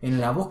porque en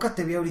la boca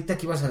te vi ahorita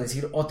que ibas a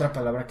decir otra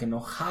palabra que no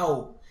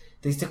how.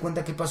 ¿Te diste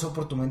cuenta qué pasó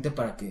por tu mente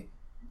para que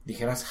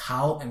dijeras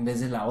how en vez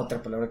de la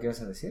otra palabra que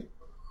ibas a decir?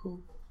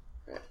 Who.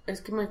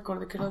 Es que me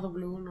acordé que era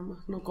W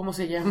nomás, no cómo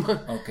se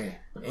llama. Ok,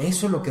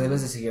 eso es lo que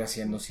debes de seguir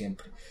haciendo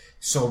siempre.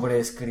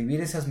 Sobreescribir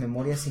esas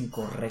memorias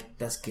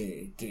incorrectas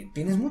que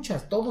tienes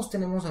muchas. Todos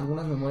tenemos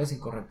algunas memorias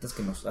incorrectas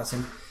que nos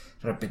hacen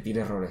repetir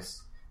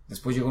errores.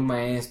 Después llega un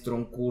maestro,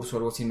 un curso,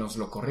 algo así, nos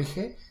lo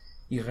corrige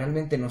y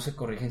realmente no se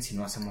corrigen si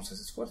no hacemos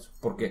ese esfuerzo.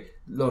 Porque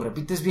lo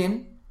repites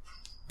bien,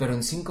 pero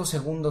en 5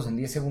 segundos, en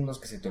 10 segundos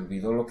que se te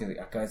olvidó lo que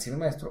acaba de decir el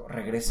maestro,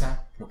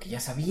 regresa lo que ya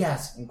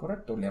sabías,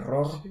 incorrecto, el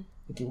error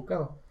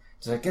equivocado.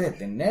 Entonces hay que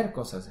detener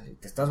cosas.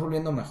 Te estás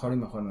volviendo mejor y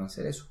mejor en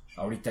hacer eso.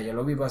 Ahorita ya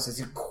lo vi, vas a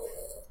decir,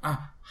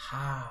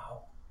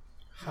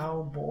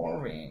 how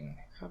boring.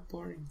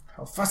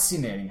 How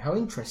fascinating. How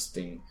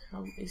interesting.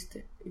 How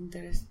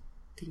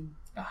interesting.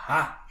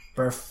 Ajá,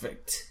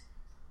 perfect.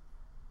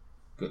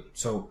 Good.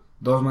 So,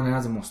 2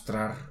 maneras de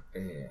mostrar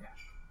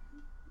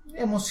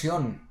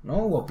emoción,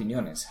 ¿no? U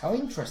opiniones. How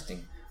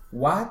interesting.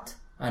 What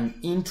an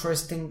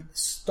interesting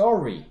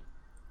story.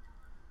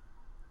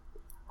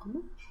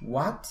 ¿Cómo?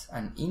 What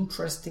an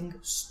interesting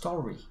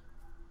story.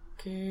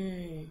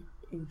 Qué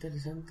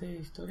interesante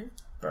historia.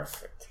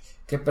 Perfect.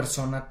 ¿Qué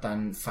persona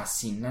tan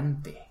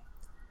fascinante?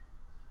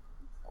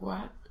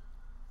 What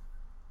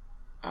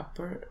a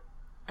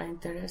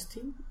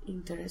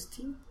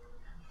interesting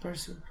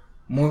person.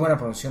 Muy buena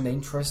pronunciación de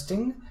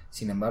interesting,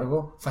 sin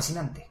embargo,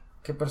 fascinante.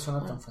 ¿Qué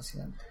persona tan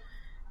fascinante?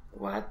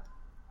 What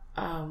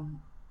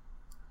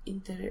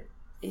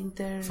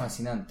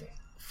Fascinante.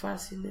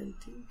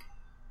 fascinating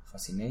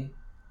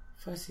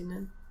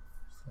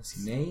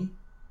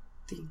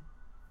Fascinating.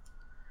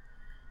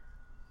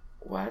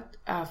 What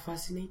a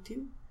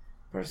fascinating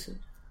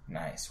person.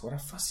 Nice. What a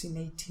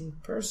fascinating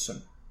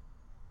person.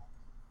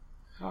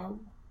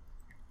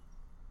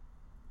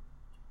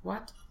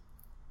 What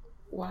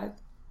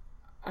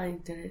a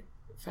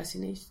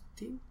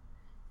fascinating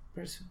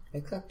person.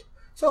 Exacto.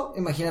 So,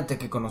 imagínate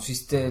que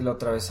conociste la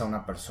otra vez a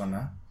una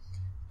persona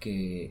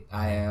que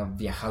ha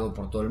viajado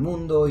por todo el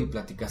mundo y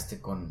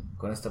platicaste con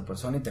esta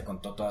persona y te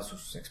contó todas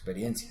sus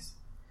experiencias.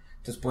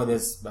 Entonces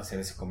puedes hacer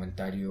ese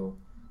comentario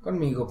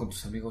conmigo, con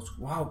tus amigos.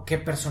 ¡Wow! ¡Qué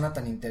persona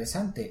tan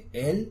interesante!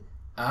 Él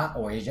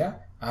o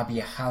ella ha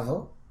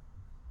viajado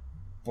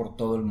por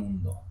todo el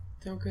mundo.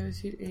 Tengo que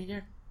decir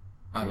ella.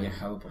 Ha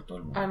viajado por todo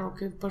el mundo. No,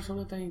 qué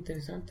persona tan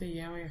interesante y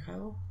ha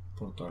viajado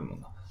por todo el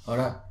mundo.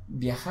 Ahora,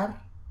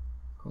 viajar,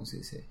 ¿cómo se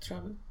dice?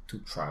 Travel.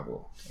 To travel.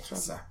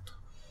 Exacto.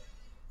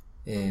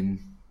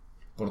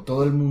 Por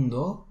todo el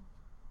mundo,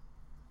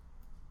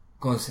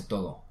 conoce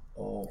todo.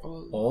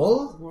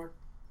 All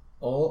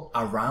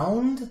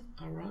around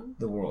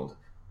the world.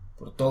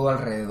 Por todo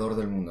alrededor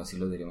del mundo, así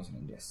lo diríamos en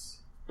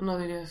inglés. No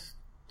dirías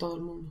todo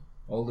el mundo.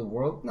 All the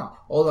world, no.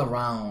 All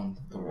around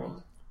the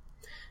world.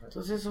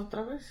 Entonces,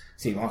 ¿otra vez?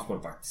 Sí, vamos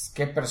por partes.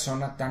 ¿Qué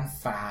persona tan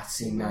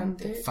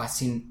fascinante?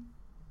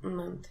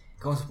 Fascinante.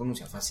 ¿Cómo se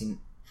pronuncia?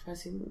 Fascinating.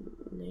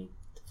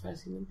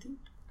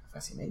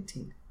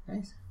 Fascinating.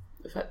 Nice.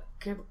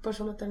 ¿Qué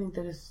persona tan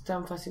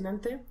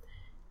fascinante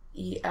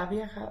y ha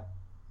viajado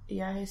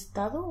y ha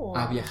estado o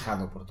ha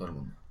viajado por todo el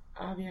mundo?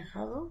 Ha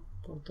viajado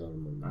por todo el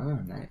mundo.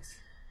 Ah,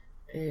 nice.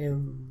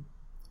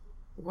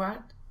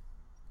 What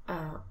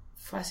a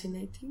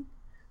fascinating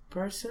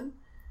person.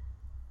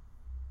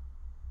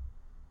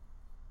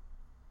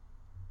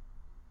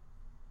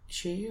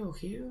 She o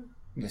he.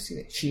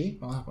 Decide. She,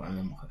 vamos a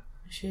ponerle mujer.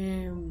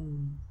 She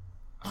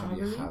ha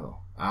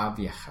viajado. Ha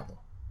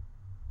viajado.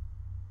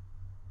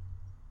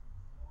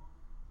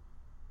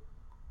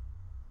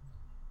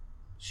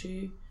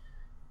 She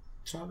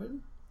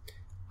travel.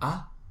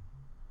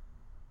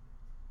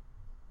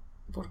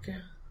 ¿Por qué?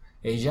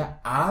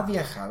 Ella ha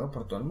viajado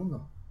por todo el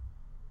mundo.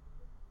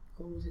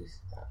 ¿Cómo se dice?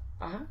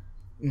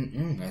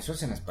 Eso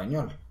es en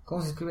español.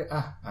 ¿Cómo se escribe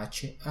A?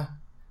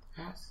 H-A.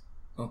 Has.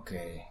 Ok.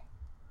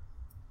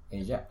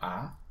 Ella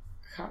ha.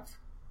 Have.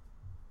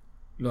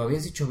 Lo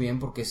habías dicho bien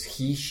porque es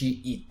he,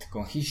 she, it.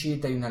 Con he, she,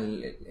 it hay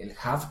el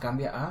have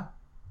cambia a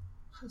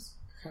has.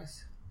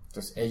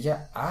 Entonces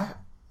ella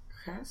ha.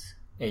 Has.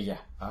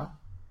 Ella ha.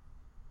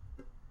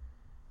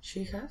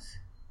 She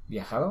has.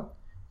 Viajado.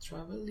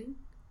 Traveling.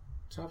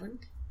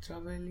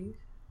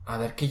 A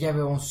ver, ¿qué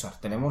llave vamos a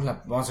usar? Vamos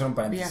a hacer un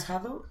paréntesis.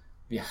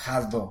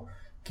 Viajado.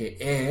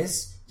 Que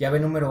es llave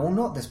número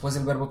 1 después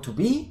del verbo to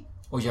be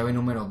o llave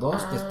número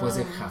 2 después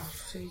de have.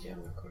 Sí, ya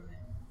me acordé.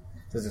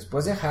 Entonces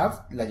después de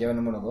have, la llave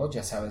número 2,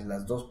 ya sabes,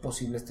 las dos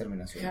posibles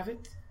terminaciones. Have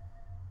it.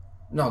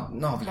 No,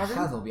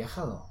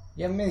 viajado.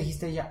 Ya me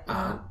dijiste ya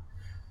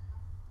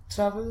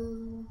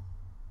Travel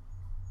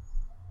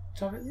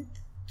it.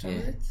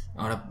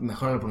 Ahora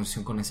mejora la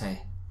pronunciación con esa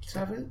E.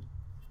 Travel.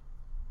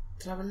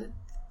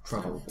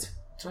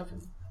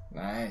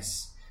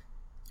 Nice.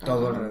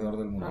 Todo alrededor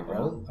del mundo.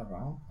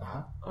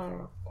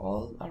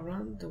 All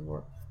around the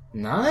world.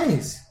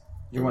 Nice.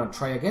 You want to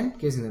try again?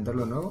 ¿Quieres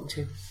intentarlo de nuevo?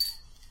 Sí.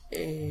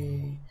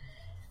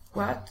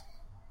 What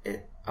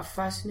a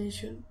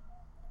fascination.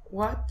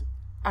 What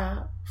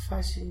a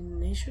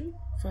fascinating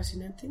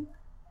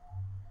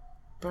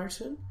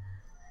person.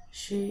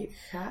 She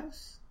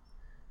has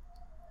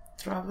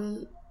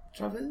travels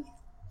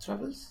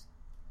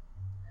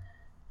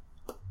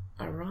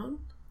around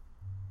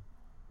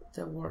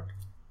the world.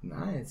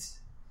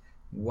 Nice.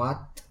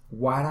 What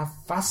a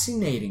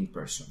fascinating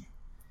person.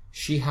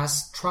 She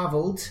has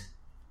traveled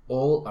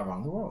all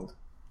around the world.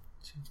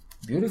 Sí.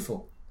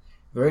 Beautiful.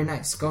 Very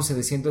nice. ¿Cómo se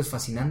decía entonces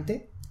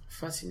fascinante?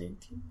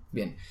 Fascinating.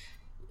 Bien.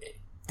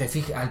 Te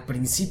fijas, al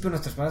principio de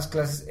nuestras primeras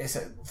clases,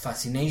 esa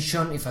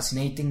fascination y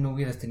fascinating no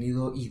hubieras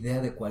tenido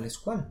idea de cuál es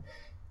cuál.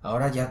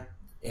 Ahora ya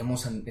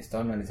hemos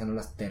estado analizando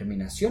las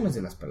terminaciones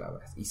de las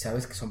palabras y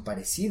sabes que son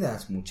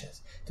parecidas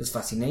muchas. Entonces,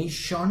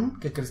 fascination,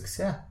 ¿qué crees que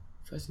sea?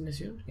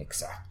 Fascinación.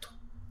 Exacto.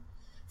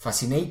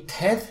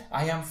 Fascinated,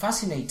 I am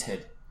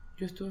fascinated.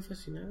 Yo estuve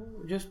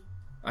fascinado.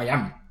 I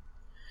am.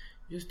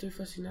 Yo estoy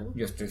fascinado.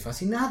 Yo estoy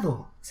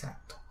fascinado.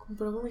 Exacto.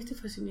 ¿Pero cómo viste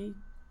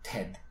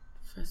fascinated?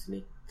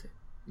 Fascinated.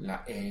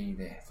 La E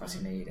de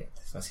fascinated.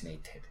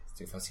 Fascinated.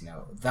 Estoy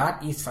fascinado.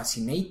 That is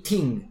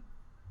fascinating.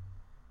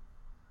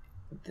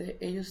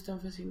 Ellos están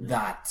fascinados.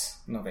 That.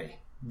 No ve.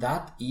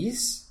 That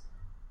is.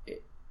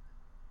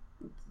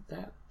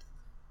 That.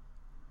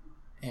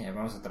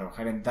 Vamos a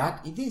trabajar en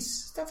that y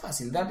this. Está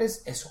fácil. That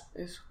es eso.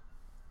 Eso.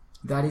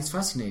 That is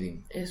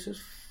fascinating. Eso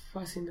es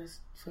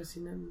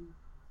fascinante.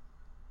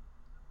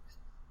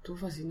 ¿Tú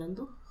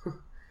fascinando?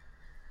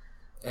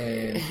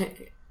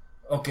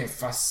 Ok,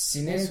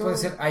 fascinating Eso... puede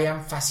ser I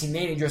am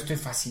fascinating, yo estoy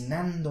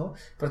fascinando,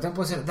 pero también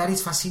puede ser that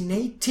is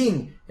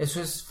fascinating,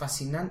 eso es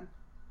fascinante.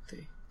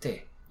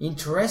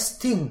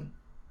 Interesting.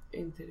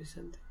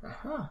 Interesante.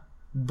 Ajá.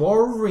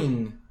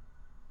 Boring.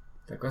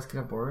 ¿Te acuerdas que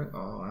era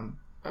boring?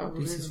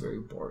 This is very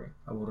boring.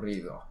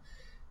 Aburrido.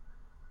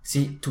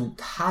 Sí, to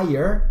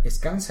tire es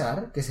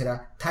cansar, que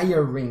será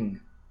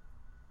tiring.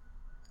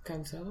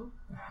 ¿Cansado?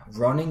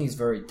 Running is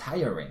very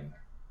tiring.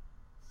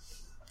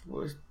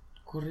 Pues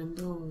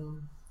corriendo...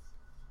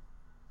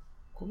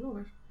 ¿Cómo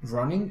ver?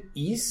 Running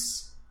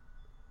is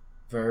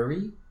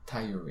very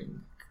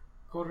tiring.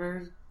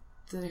 ¿Correr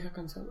te deja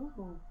cansado?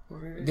 ¿O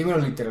correr Dímelo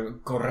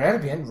literal.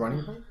 Correr, bien, running.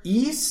 Ajá.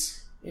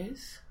 Is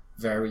es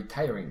very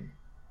tiring.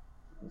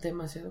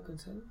 demasiado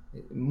cansado?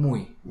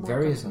 Muy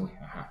very cansado. es muy.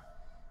 Ajá.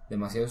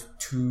 Demasiado es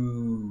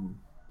too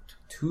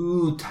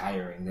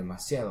tiring.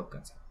 Demasiado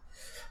cansado.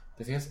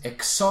 ¿Te fijas?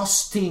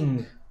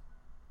 Exhausting.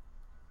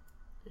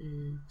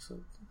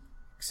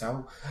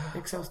 Exhaustado.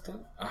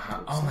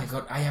 Ajá. Oh my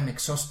god, I am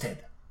exhausted.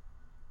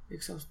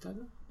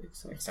 Exhaustado.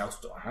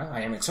 Exhausto. Ajá.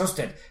 I am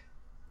exhausted.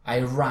 I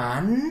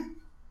ran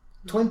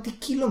 20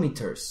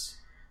 kilometers.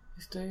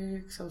 Estoy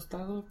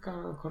exhaustado.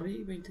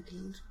 Corrí 20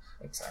 kilómetros.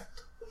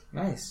 Exacto.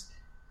 Nice.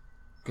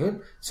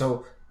 Good.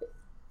 So,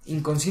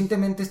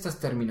 inconscientemente estas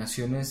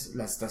terminaciones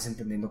las estás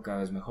entendiendo cada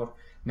vez mejor.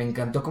 Me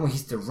encantó como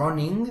dijiste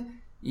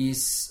running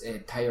is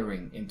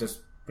tiring.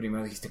 Entonces,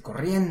 primero dijiste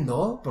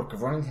corriendo, porque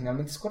running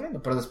generalmente es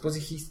corriendo, pero después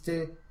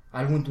dijiste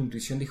algo en tu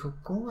intuición, dijo,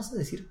 ¿cómo vas a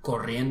decir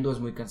corriendo es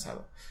muy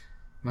cansado?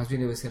 Más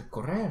bien debe ser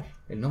correr,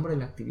 el nombre de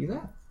la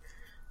actividad.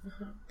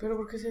 Ajá. ¿Pero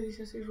por qué se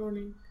dice así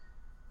running?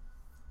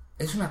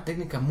 Es una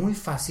técnica muy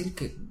fácil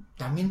que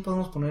también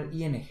podemos poner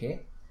ing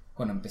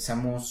cuando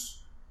empezamos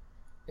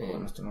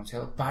nuestro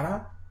enunciado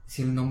para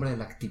decir el nombre de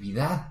la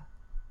actividad,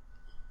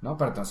 ¿no?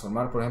 Para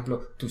transformar, por ejemplo,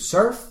 to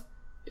surf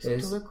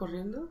 ¿Estuve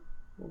corriendo?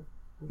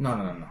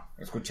 No.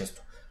 Escucha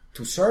esto.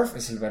 To surf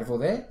es el verbo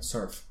de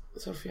surf.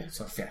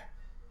 Surfear.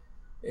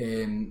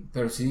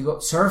 Pero si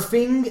digo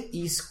surfing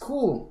is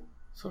cool.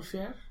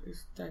 Surfear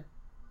está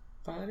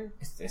padre.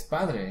 Es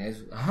padre.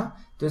 Ajá.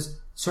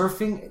 Entonces,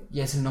 surfing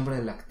ya es el nombre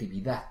de la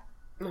actividad.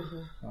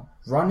 Ajá. ¿No?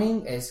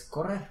 Running es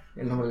correr,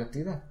 el nombre de la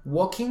actividad.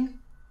 Walking.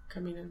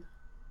 Caminando.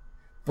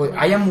 Pues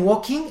I am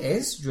walking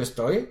es yo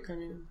estoy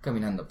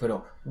caminando.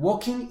 Pero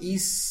walking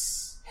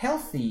is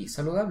healthy,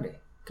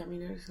 saludable.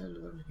 Caminar es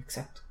saludable.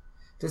 Exacto.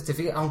 Entonces te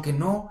fijas, aunque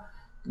no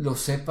lo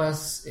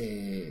sepas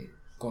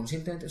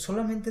conscientemente,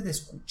 solamente de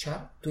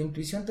escuchar, tu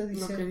intuición te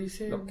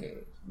dice lo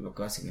que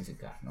va a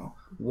significar, ¿no?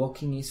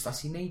 Walking is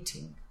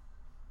fascinating.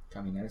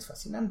 Caminar es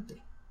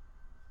fascinante.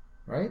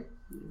 Right?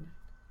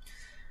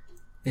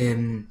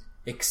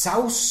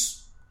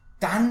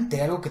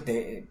 Exhaustante, algo que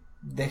te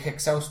deja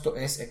exhausto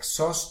es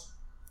exhausting.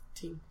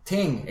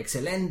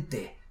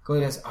 Excelente. ¿Cómo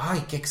dirías?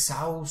 Ay, qué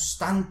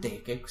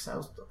exhaustante, qué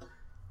exhausto.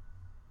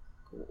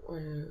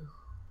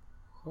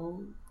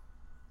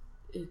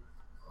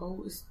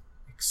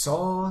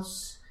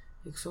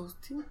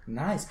 Exhausting.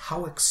 Nice.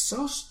 How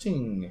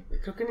exhausting.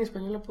 Creo que en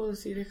español la puedo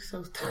decir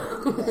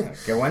exhaustado.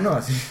 Qué bueno,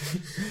 así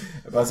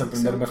vas a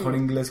aprender mejor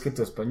inglés que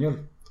tu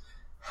español.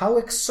 How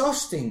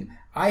exhausting.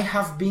 I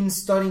have been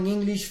studying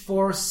English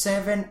for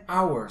 7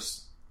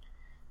 hours.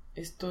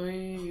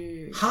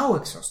 Estoy... How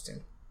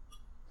exhausting.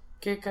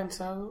 Qué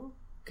cansado.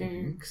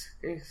 Qué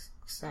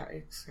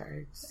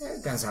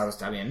cansado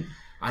está bien.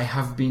 I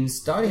have been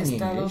studying He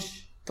estado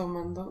English.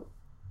 tomando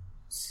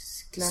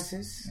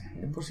clases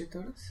por 7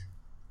 horas.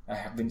 I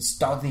have been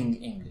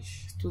studying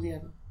English.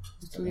 Estudiando.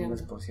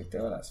 Por 7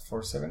 horas.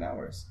 For 7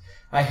 hours.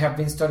 I have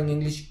been studying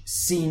English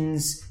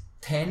since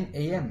 10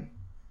 a.m.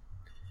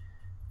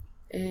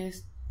 He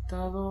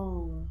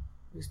estado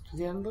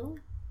estudiando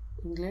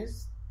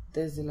inglés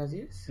desde las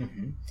 10.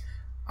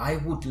 I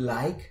would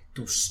like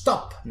to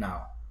stop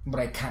now, but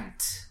I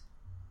can't.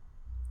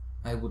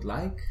 I would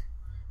like.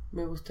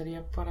 Me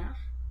gustaría parar.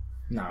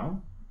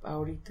 Now.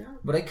 Ahorita.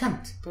 But I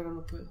can't. Pero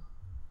no puedo.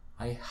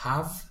 I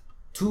have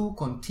to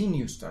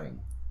continue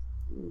studying.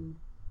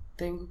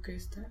 Tengo que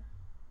estar.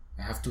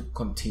 I have to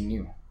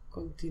continue.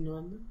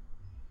 Continuando.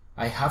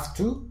 I have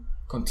to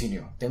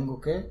continue. Tengo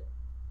que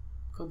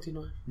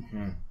continuar.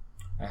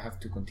 I have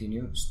to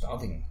continue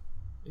studying.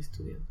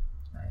 Estudiando.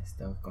 Nice.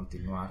 Tengo que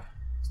continuar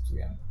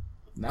estudiando.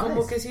 Nice.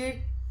 Como que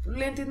sí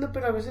le entiendo,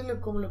 pero a veces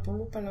como le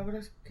pongo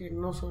palabras que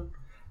no son.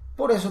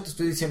 Por eso te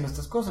estoy diciendo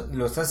estas cosas.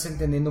 Lo estás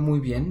entendiendo muy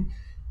bien.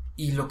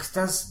 Y lo que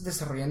estás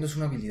desarrollando es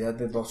una habilidad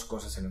de 2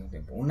 cosas al mismo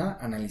tiempo. Una,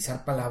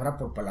 analizar palabra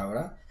por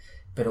palabra.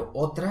 Pero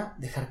otra,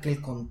 dejar que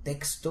el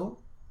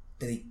contexto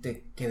te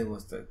dicte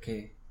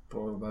qué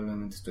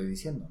probablemente estoy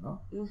diciendo,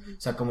 ¿no? O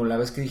sea, como la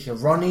vez que dije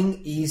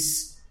running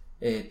is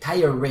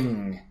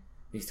tiring.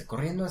 Dijiste,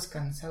 corriendo es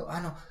cansado.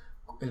 No,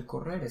 el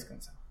correr es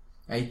cansado.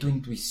 Ahí tu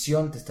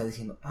intuición te está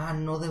diciendo,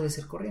 no debe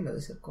ser corriendo,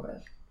 debe ser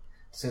correr.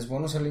 Entonces es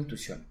bueno usar la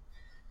intuición.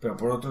 pero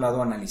por otro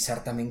lado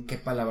analizar también qué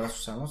palabras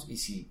usamos, y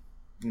si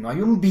no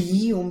hay un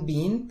be, un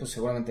been, pues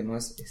seguramente no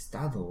es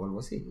estado o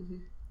algo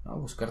así, ¿no?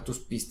 Buscar tus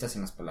pistas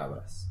en las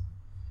palabras.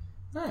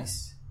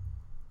 Nice.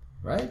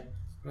 Right?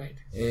 Right.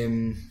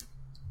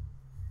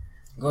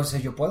 ¿Cómo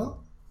se yo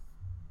puedo?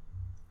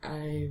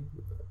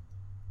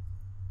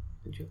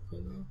 Yo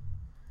puedo.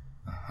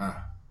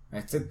 Ajá.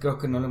 Este creo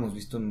que no lo hemos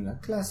visto en la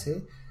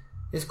clase.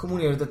 Es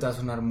común y ahorita te va a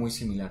sonar muy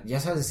similar. Ya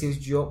sabes decir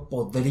yo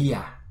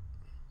podría.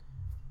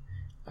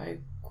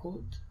 I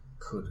could.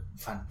 Could.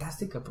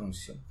 Fantástica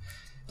pronunciación.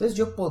 Entonces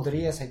yo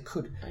podría es I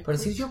could. Para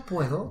decir yo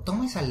puedo,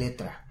 toma esa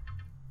letra.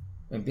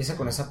 Empieza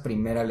con esa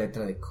primera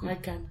letra de could.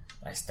 I can.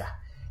 Ahí está.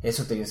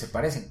 Eso se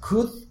parecen.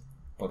 Could,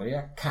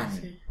 podría, can.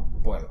 Sí.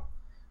 Puedo.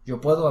 Yo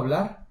puedo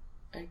hablar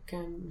I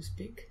can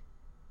speak.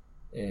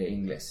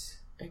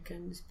 Inglés. I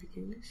can speak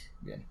English.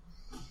 Bien.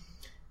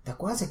 ¿Te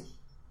acuerdas de,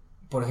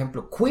 por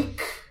ejemplo,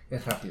 quick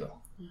es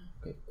rápido?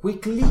 Okay.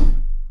 Quickly.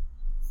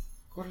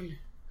 Córrele.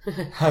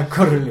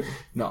 Córrele.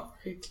 No.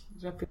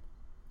 Rápido.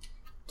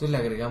 Entonces le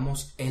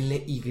agregamos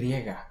ly.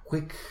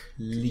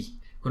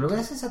 Quickly. Cuando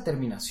veas esa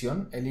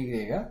terminación, ly,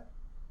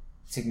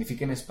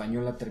 significa en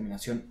español la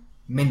terminación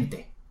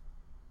mente.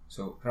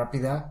 So,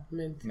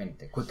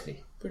 rápidamente.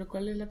 Quickly. ¿Pero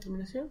cuál es la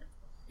terminación?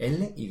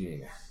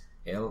 ly.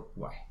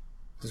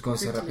 Entonces, ¿cómo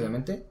se dice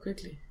rápidamente?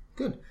 Quickly.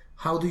 Good.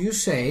 How do you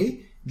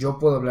say yo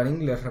puedo hablar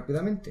inglés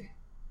rápidamente?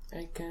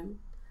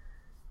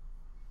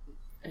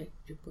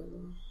 Yo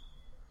puedo.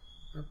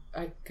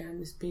 I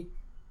can speak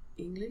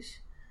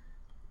English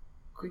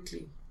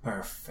quickly.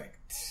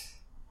 Perfect.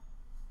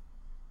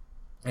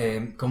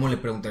 ¿Cómo le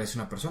preguntarías a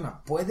una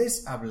persona?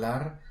 ¿Puedes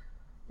hablar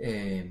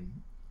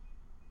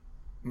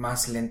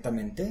más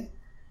lentamente?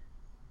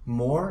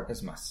 More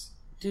es más.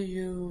 Do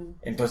you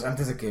Entonces,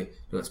 antes de que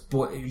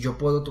yo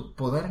puedo,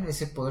 poder,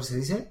 ese poder se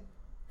dice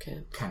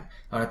can.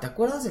 Ahora, ¿te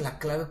acuerdas de la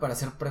clave para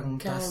hacer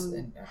preguntas?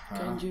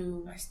 Can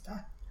you Ahí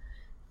está.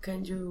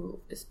 Can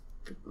you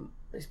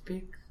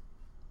speak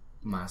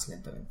Más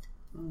lentamente.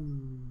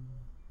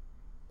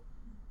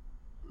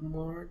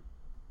 More.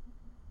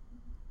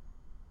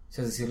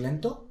 ¿Sabes decir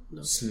lento?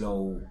 No.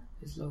 Slow.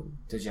 Slow.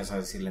 Entonces ya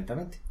sabes decir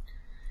lentamente.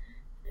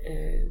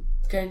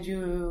 Can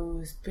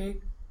you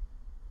speak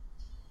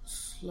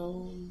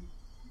slow?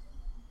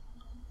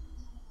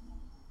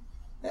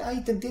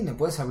 Ahí te entienden,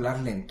 puedes hablar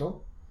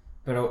lento,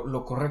 pero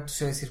lo correcto es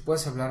decir,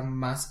 puedes hablar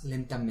más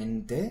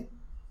lentamente.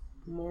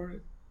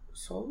 More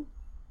soul.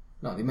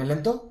 No, dime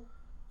lento.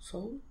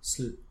 Soul.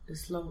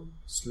 Slow.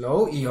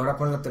 Slow, y ahora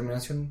pon la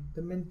terminación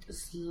de mente.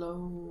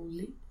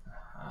 Slowly.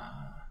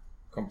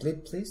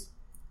 Complete, please.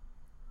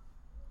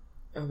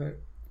 A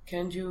ver.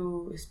 Can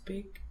you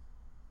speak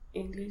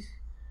English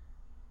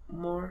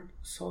more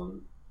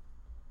slowly?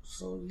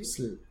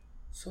 Slowly.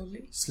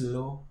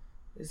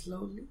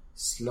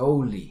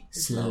 Slowly.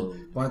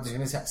 Pon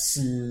atención a esa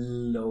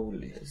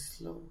slowly.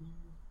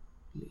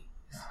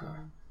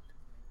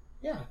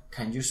 Yeah.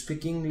 Can you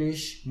speak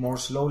English more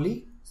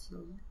slowly?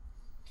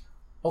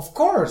 Of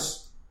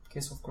course. ¿Qué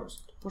es of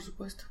course? Por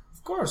supuesto.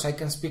 Of course, I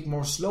can speak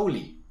more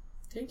slowly.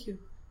 Thank you.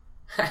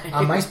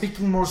 Am I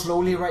speaking more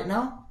slowly right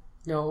now?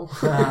 No.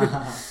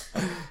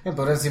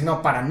 Podrías decir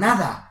no, para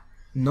nada.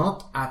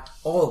 Not at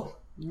all.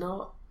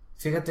 No.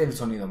 Fíjate el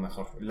sonido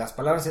mejor. Las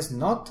palabras es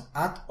not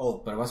at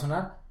all, pero va a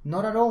sonar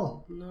not at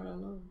all. Not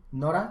alone.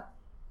 Nora.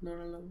 Not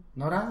alone.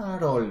 Nora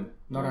at all.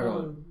 Not at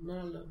all. Not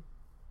alone.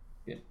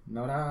 Bien.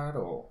 Not at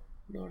all.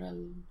 Not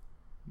alone.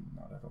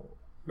 Not at all.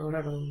 Not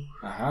alone.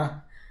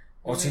 Ajá.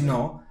 O si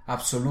no,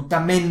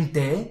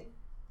 absolutamente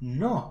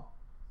no.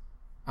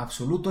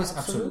 Absoluto es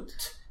absolute.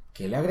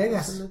 ¿Qué le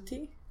agregas?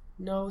 Absolutely.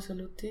 No,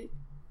 absolutely.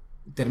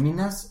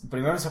 Terminas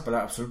primero esa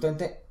palabra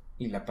absolutamente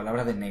y la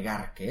palabra de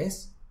negar, ¿qué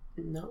es?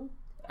 No.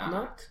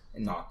 Not.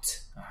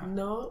 Ajá.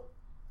 No.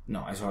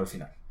 No, eso al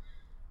final.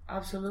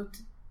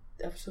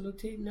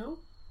 Absolutely no.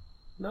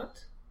 Not.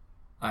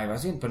 Ahí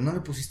vas bien, pero no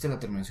le pusiste la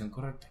terminación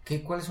correcta.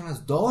 ¿Cuáles son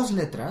las dos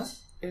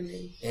letras?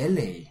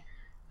 LA.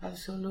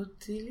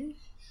 Absolutely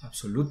no.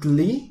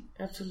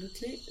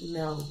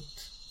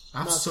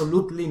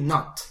 Absolutely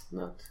not.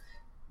 Not.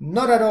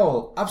 Not at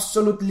all.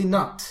 Absolutely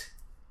not.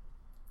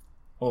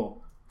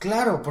 Oh,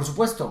 claro, por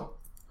supuesto.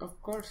 Of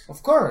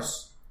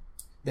course.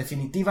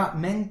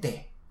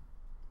 Definitivamente.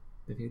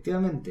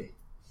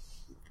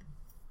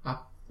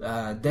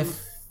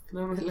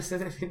 No me lo sé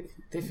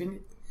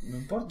No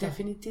importa.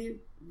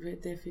 Definitive.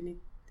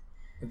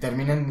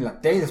 Termina en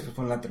la T y después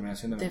pon la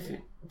terminación de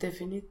mente.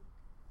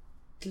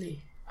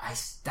 Definitely. Ahí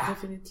está.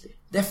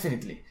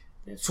 Definitely.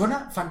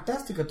 Suena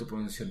fantástica tu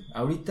pronunciación.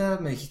 Ahorita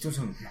me dijiste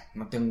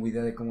no tengo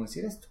idea de cómo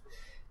decir esto.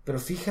 Pero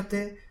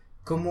fíjate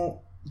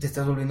cómo te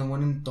estás volviendo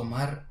bueno en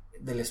tomar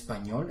del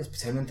español,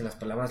 especialmente las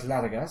palabras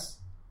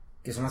largas,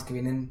 que son las que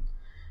vienen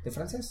de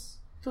francés.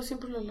 Tú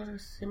siempre lo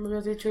largas. Ya me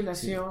habías dicho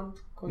hilación.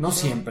 Sí. No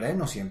siempre,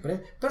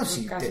 pero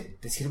sí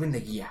te sirven de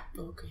guía.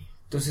 Okay.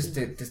 Entonces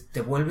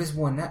te vuelves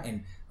buena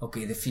en,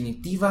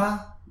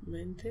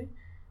 definitivamente.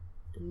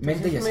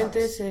 Mente ya sabes.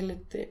 Mente es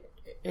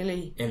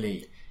LI.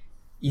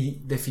 Y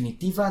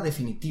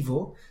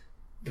definitivo.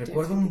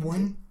 Recuerdo un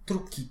buen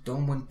truquito,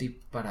 un buen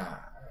tip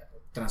para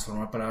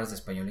transformar palabras de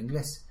español a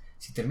inglés.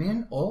 Si terminan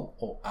en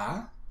o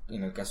a,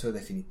 en el caso de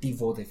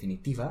definitivo o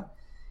definitiva,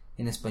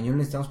 en español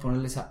necesitamos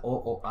ponerle esa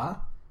o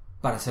a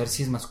para saber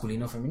si es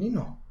masculino o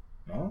femenino,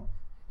 ¿no?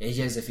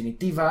 Ella es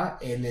definitiva,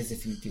 él es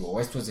definitivo, o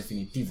esto es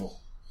definitivo,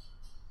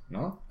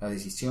 ¿no? La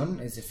decisión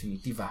es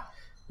definitiva.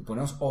 Y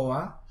ponemos o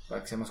a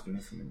para que sea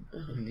masculino y femenino.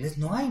 En inglés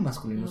no hay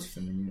masculinos y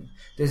femeninos.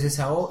 Entonces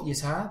esa o y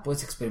esa a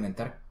puedes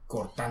experimentar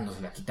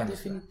cortándosela,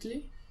 quitándosela.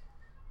 Definitely.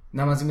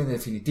 Nada más dime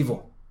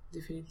definitivo.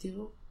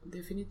 Definitivo.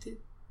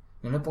 Definitive.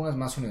 No le pongas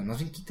más sonido, más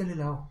bien quítale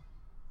la o.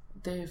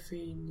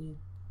 Definite.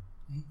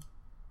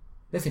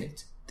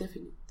 Definite.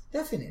 Definite.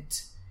 Definite.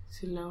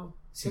 Sin la O.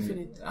 Sin-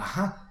 Definite.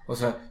 Ajá, o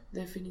sea,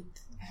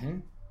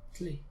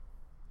 Definitely.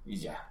 y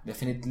ya.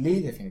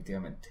 Definitely,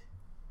 definitivamente.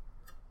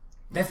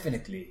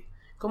 Definitely.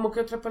 ¿Cómo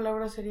que otra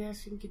palabra sería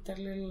sin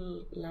quitarle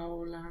la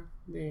O, la A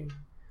de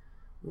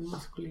un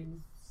masculino?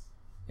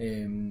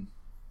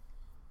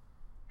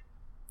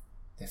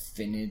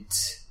 Definite.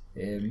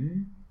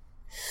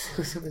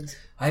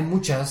 Hay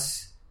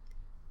muchas,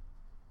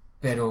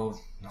 pero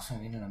no se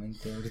me viene a la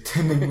mente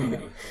ahorita ninguna.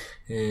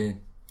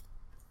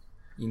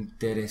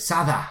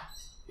 Interesada.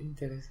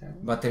 Interesada.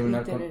 Va a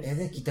terminar con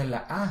ed, quita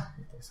la a.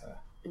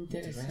 Interesada.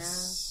 Interesada.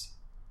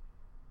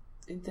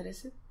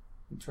 Interested.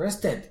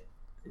 Interested.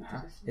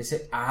 Ajá.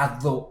 Ese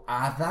ado,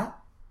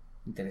 ada,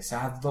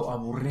 interesado,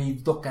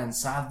 aburrido,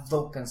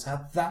 cansado,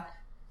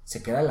 cansada,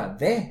 se queda la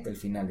D del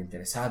final,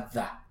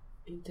 interesada.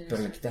 Pero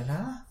le quitas la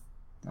A,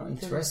 ¿no?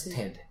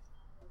 Interested.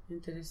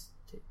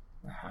 Interested.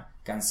 Ajá.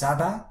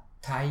 Cansada,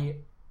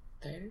 Tired.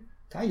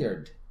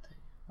 tired.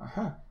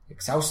 Ajá.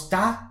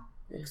 Exhausta,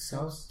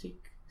 Exhaustic.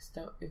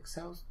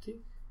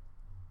 Exhaustic.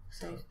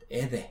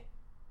 ed.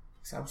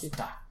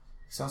 Exhausta,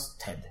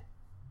 exhausted.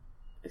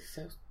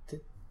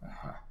 Exhausted.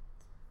 Ajá.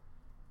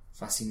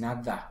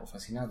 Fascinada o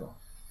fascinado.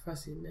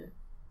 Fascinante.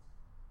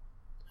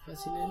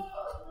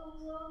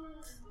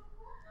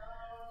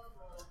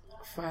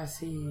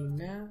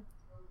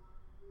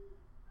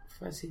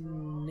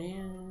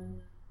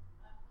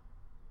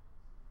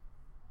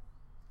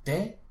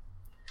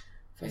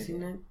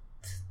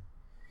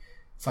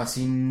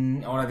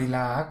 Ahora di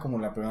la A como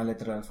la primera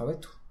letra del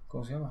alfabeto.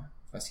 ¿Cómo se llama?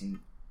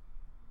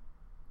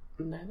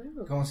 Nada.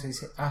 ¿Cómo se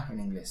dice A en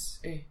inglés?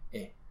 E.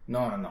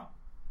 No.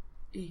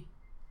 I.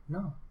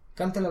 No.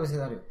 Canta el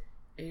abecedario.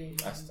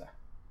 Hasta.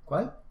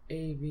 ¿Cuál? A,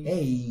 B.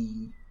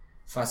 Ey.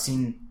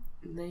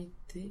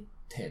 Fascinated.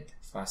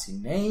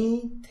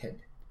 Fascinante.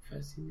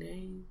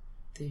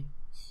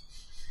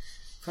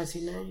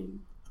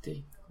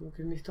 Como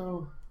que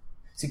necesito.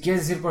 Si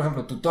quieres decir, por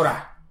ejemplo,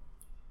 tutora.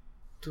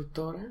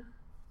 Tutor.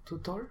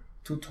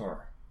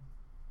 Tutor.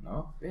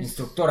 ¿No? Es-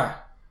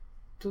 Instructora.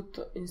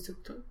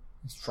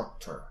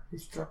 Instructor.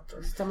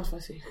 Instructor. Está más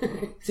fácil.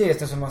 Sí,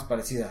 estas son más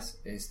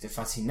parecidas.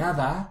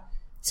 Fascinada.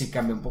 Sí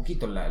cambia un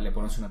poquito. Le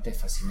pones una T.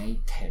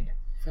 Fascinated.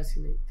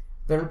 Fascinante.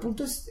 Pero el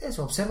punto es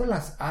eso. Observa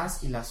las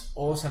A's y las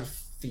O's al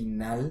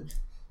final.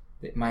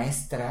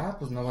 Maestra,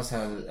 pues no vas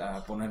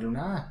a ponerle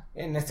una A.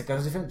 En este caso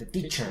es diferente.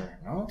 Teacher,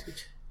 ¿no?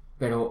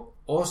 Pero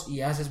O's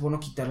y A's es bueno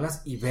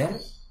quitarlas y ver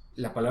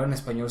la palabra en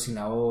español sin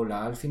la O o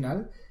la A al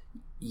final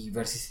y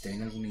ver si se te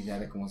viene alguna idea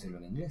de cómo hacerlo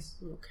en inglés,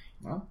 Ok.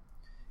 ¿no?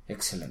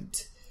 Excelente.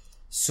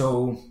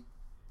 So,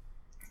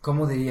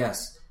 ¿cómo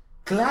dirías?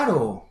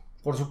 Claro,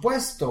 por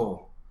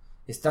supuesto.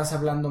 Estás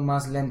hablando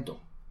más lento.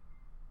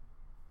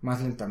 Más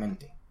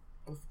lentamente.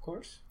 Of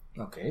course.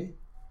 Ok.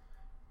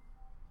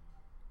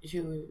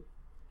 You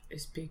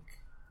speak.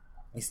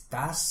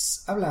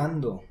 Estás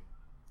hablando.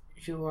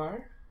 You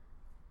are.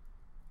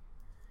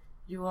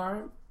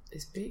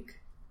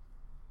 Speak.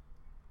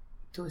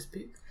 To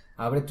speak.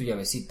 Abre tu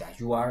llavecita.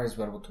 You are es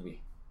verbo to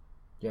be.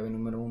 Llave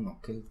número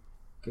 1.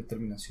 ¿Qué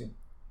terminación?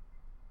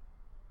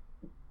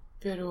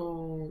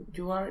 Pero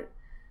you are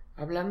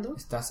hablando.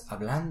 Estás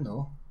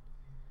hablando.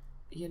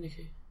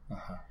 ING.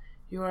 Ajá.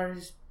 You are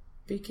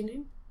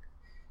speaking.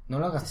 No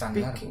lo hagas tan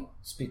Speaking. largo.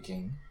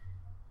 Speaking.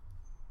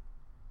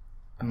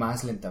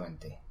 Más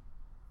lentamente.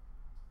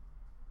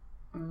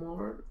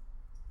 More.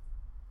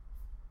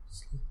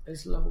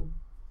 Slow.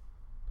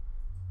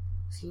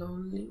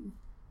 Slowly.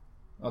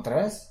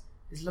 ¿Otra vez?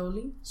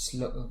 Slowly.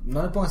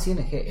 No le pongas ING,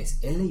 es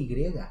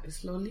L-Y.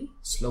 Slowly.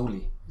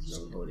 Slowly.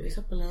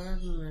 Esa palabra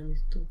no la he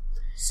visto.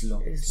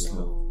 Slogan.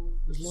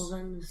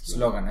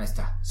 Slogan, ahí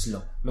está.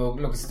 Slow.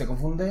 Lo que se te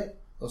confunde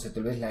o se te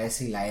olvida es la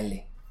S y la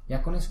L.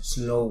 Ya con eso,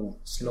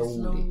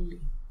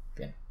 slowly.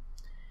 Bien.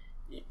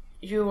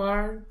 You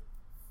are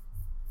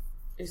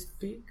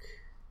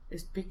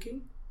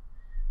speaking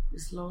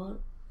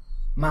slow,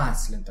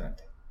 Más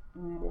lentamente.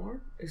 more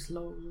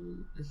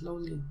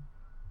slowly.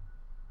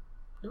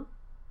 ¿No?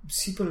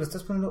 Sí, pero le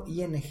estás poniendo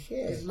ING.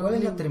 ¿Cuál Slowly.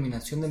 es la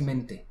terminación de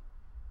mente?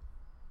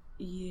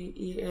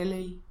 Y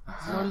LA.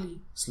 Ajá.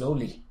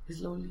 Slowly.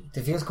 Slowly.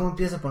 ¿Te fijas cómo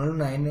empiezas a poner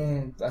una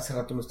N? Hace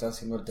rato lo estabas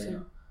haciendo ahorita. Sí.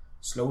 ¿No?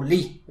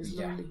 Slowly. Y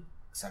ya. Slowly.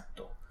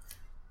 Exacto.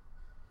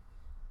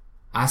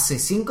 Hace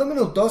 5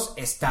 minutos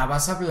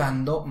estabas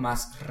hablando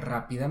más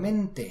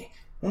rápidamente.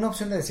 Una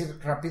opción de decir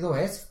rápido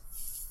es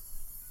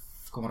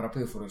como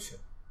rápido y furioso.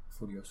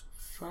 Furioso.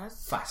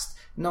 Fast. Fast.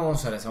 No vamos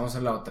a usar esa, vamos a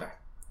usar la otra.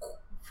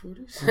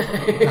 Furious.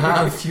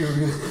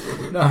 Furious.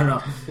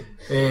 No.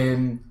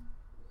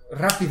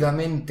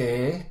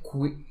 Rápidamente.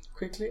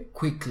 Quickly.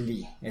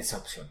 Quickly. Esa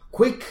opción.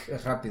 Quick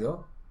es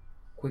rápido.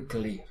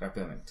 Quickly,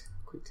 rápidamente.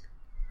 Quickly.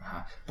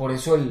 Ajá. Por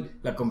eso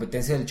la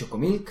competencia del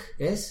Chocomilk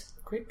es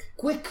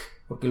Quick.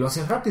 porque lo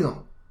haces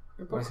rápido.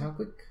 Por eso se llama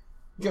quick.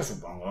 Yo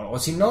supongo. O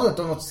si no, de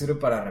todos modos te sirve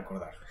para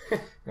recordar.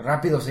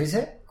 Rápido se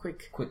dice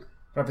Quick.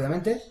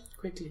 Rápidamente.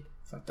 Quickly.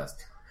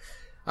 Fantástico.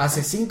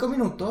 Hace 5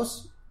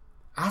 minutos.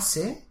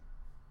 Hace.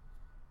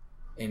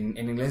 En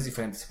inglés es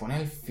diferente. Se pone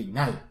al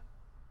final.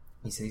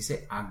 Y se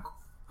dice ago.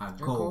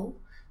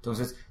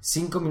 Entonces,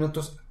 5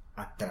 minutos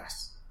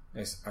atrás.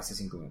 Es hace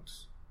 5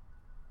 minutos.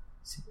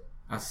 Sí.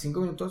 Hace 5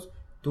 minutos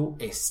tú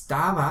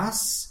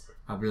estabas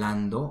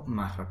hablando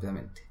más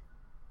rápidamente.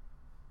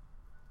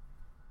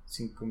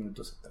 5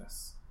 minutos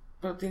atrás.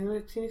 Pero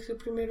tiene que ser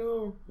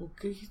primero. ¿O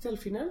qué dijiste al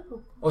final?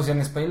 O sea,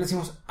 en español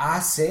decimos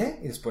hace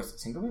y después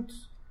 5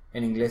 minutos.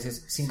 En inglés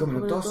es 5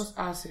 minutos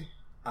hace.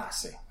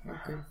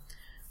 Okay.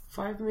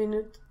 5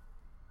 minutes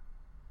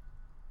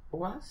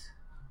was?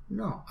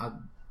 No,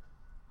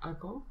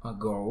 Ago.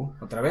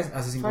 Otra vez,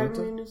 hace 5 minutos.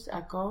 5 minutes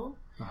ago.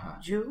 Ajá.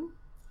 You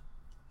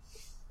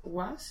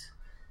was.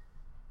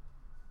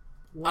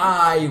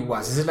 I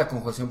was. Esa es la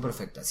conjugación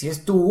perfecta. Si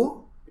es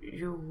tú.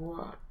 You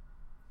were.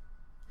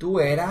 Tú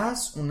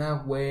eras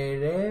una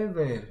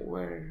wherever.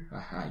 Were.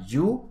 Ajá.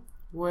 You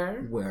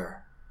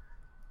were.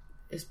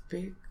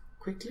 Speak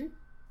quickly.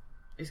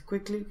 ¿Es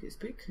quickly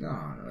speak?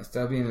 No,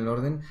 está bien el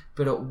orden.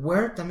 Pero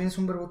were también es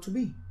un verbo to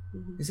be.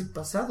 Uh-huh. Es el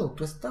pasado.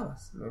 Tú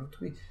estabas. El verbo to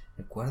be.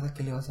 Recuerda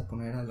que le vas a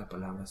poner a la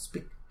palabra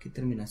speak. ¿Qué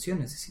terminación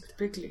necesita?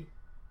 Speakly.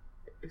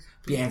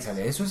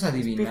 Piénsale. Eso es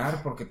adivinar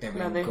speak. Porque te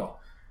brincó.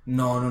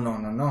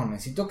 No.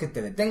 Necesito que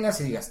te detengas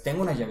y digas,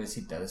 tengo una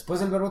llavecita. Después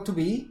del verbo to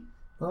be, le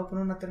voy a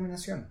poner una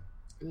terminación.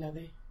 La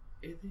de.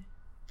 Ede.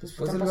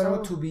 Después del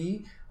verbo to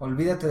be,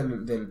 olvídate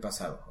del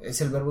pasado.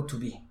 Es el verbo to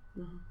be.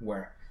 Uh-huh.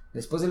 Were.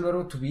 Después del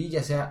verbo to be,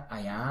 ya sea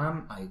I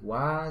am, I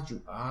was,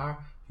 you are,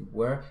 you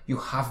were, you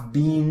have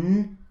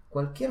been.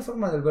 Cualquier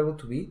forma del verbo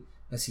to be,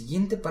 la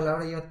siguiente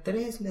palabra lleva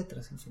 3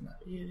 letras al final.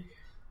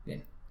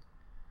 Bien.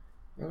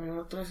 A ver,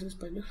 otra vez en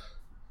español.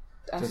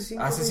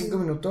 Hace 5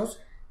 minutos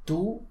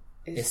tú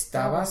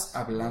estabas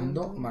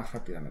hablando más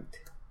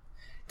rápidamente.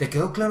 ¿Te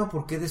quedó claro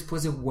por qué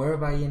después de were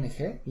va ing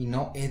y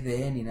no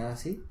ed ni nada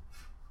así?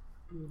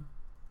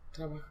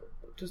 Trabajo.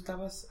 Tú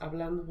estabas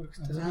hablando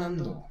porque estás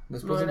hablando.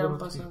 Después del verbo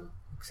pasado.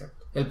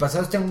 Exacto. El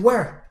pasado está en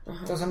were. Ajá.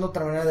 Estás usando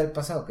otra manera del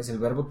pasado, que es el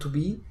verbo to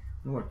be.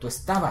 Were. Tú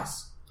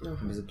estabas. Ajá.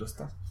 En vez de tú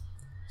estás.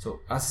 So,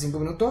 hace 5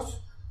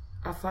 minutos.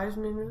 A 5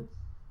 minutes.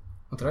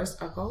 ¿Otra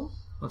vez? Ago.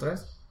 ¿Otra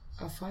vez?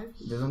 A 5.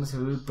 ¿De dónde se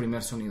ve el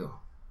primer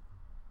sonido?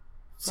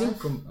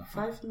 5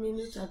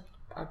 minutes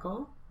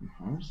ago.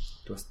 Uh-huh.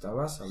 Tú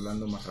estabas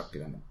hablando más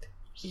rápidamente.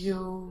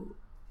 You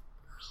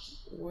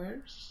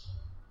were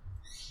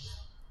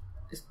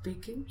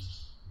speaking.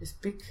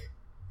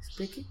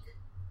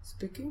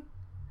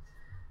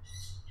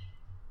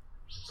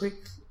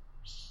 Quick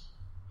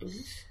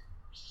English.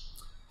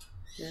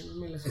 Ya no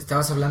me la sé.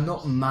 Estabas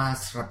hablando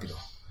más rápido.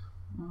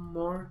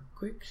 More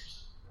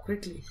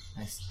quickly.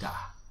 Ahí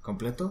está.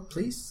 ¿Completo,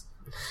 please?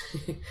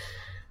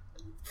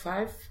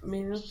 5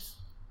 minutes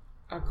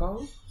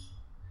ago,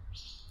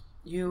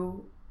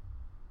 you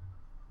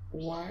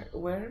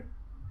were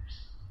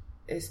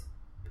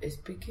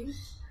speaking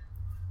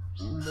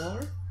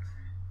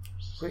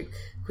more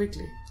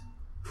quickly.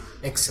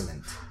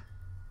 Excellent.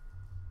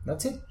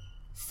 That's it.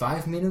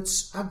 5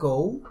 minutes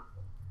ago,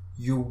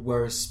 you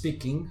were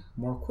speaking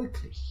more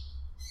quickly.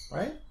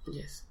 Right?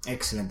 Yes.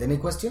 Excellent. Any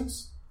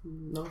questions?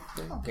 No.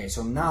 Okay,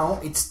 so now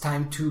it's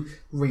time to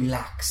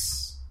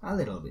relax a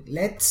little bit.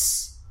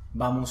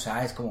 Vamos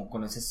a, es como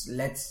cuando dices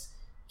let's,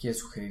 quieres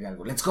sugerir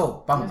algo. Let's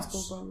go,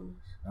 vámonos.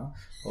 ¿No?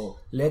 O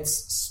let's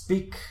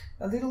speak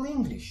a little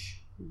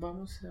English.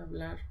 Vamos a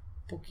hablar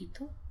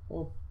poquito.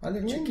 O a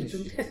little English.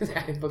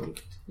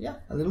 Poquito.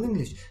 Yeah, a little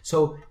English.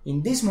 So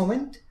in this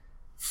moment,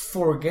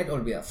 forget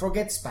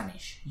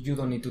Spanish. You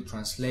don't need to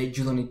translate,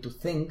 you don't need to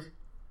think.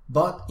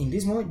 But in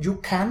this moment, you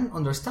can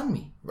understand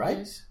me, right?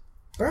 Yes.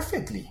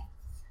 Perfectly.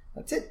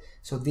 That's it.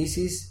 So this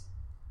is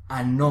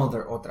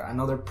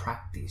another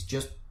practice.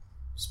 Just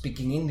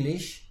speaking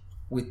English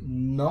with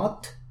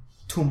not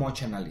too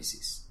much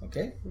analysis.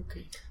 Okay?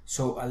 Okay.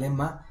 So,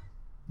 Alema,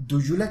 do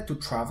you like to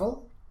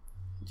travel?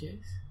 Yes.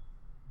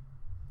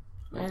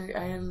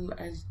 I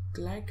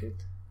like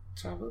it.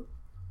 Travel.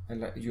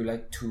 You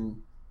like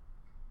to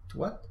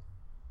what?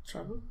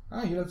 Travel.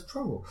 You like to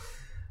travel.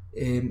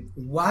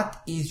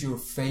 What is your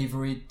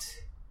favorite,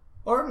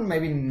 or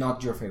maybe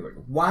not your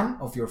favorite, one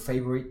of your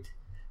favorite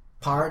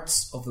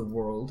parts of the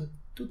world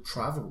to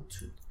travel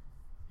to?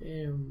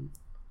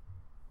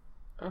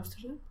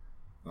 Amsterdam.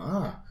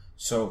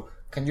 So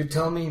can you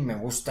tell me, me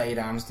gusta ir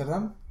a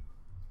Amsterdam?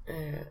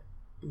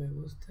 Me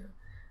gusta.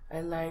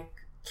 I like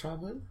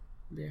travel,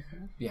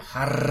 viajar.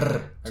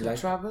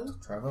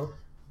 Travel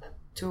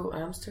to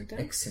Amsterdam.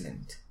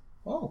 Excellent.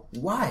 Oh,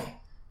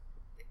 why?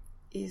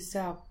 It's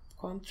a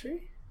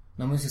country.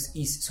 No me dices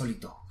is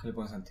solito. ¿Qué le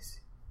pones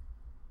antes?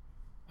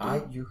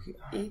 You,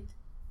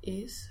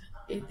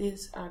 It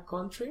is a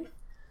country.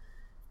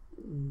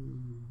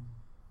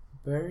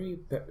 Very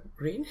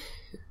green.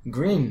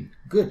 Green.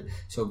 Good.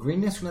 So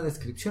green es una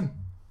descripción.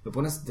 ¿Lo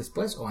pones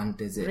después o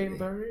antes de? Green,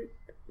 very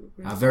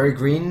green. A very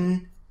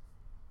green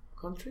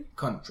Country.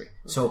 Okay.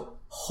 So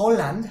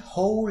Holland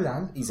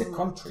is a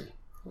country.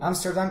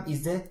 Amsterdam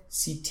is the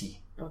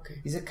city.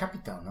 Okay. Is the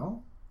capital,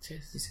 no?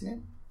 Yes. Isn't it?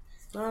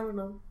 I don't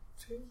know.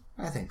 Sí.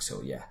 I think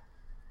so, yeah.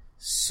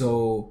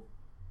 So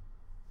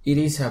it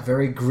is a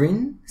very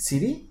green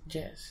city?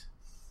 Yes.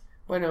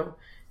 Bueno,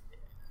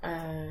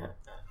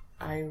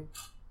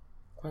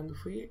 cuando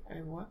fui,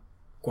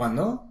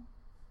 ¿Cuándo?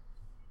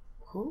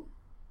 Who?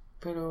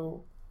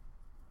 Pero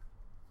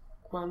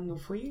cuando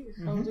fui,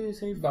 how do you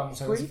say?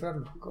 Vamos a fui?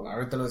 descifrarlo. Go.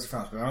 Ahorita lo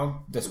desciframos.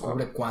 Primero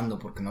descubre cuándo,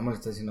 porque no me lo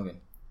está diciendo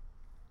bien.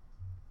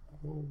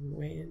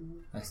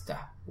 When. Ahí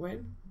está.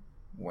 When.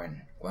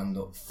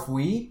 Cuando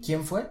fui,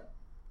 ¿quién fue?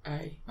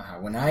 I. Ajá,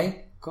 when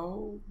I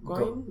go.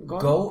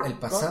 El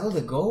pasado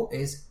de go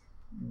es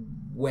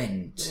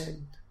went.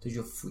 Entonces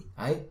yo fui.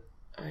 I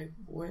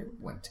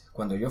went.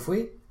 Cuando yo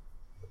fui.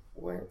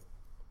 When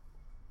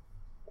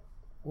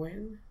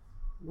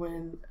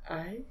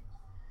I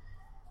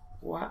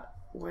was.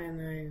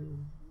 Went.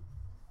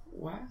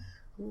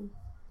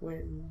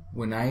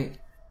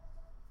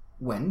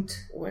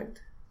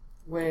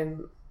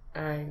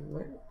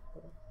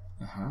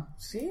 Ajá.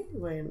 Sí,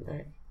 when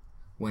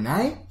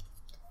I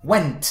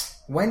went.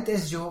 Went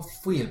es yo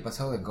fui, el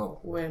pasado de go.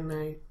 When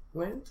I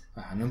went.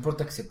 Ajá, no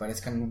importa que se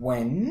parezcan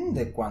when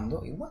de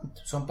cuando y went.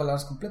 Son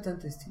palabras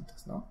completamente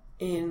distintas, ¿no?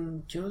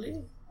 In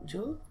July.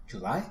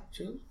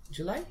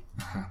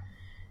 Ajá.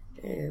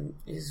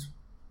 Is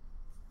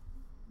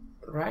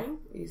rain.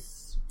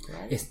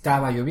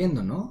 Estaba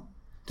lloviendo, ¿no?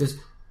 Entonces,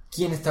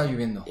 ¿quién estaba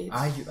lloviendo?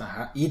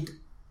 It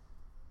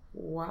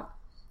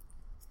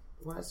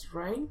was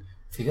rain.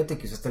 Fíjate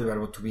que usaste el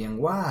verbo to be en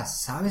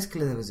was. ¿Sabes qué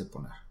le debes de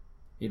poner?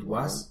 It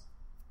was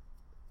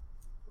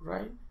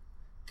rain.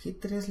 ¿Qué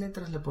 3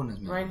 letras le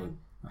pones? Raining.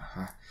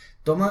 Ajá.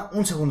 Toma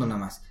un segundo nada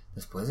más.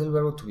 Después del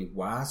verbo to be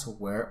was o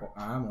were o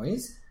am o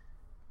is,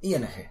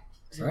 ing,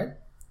 sí. Right?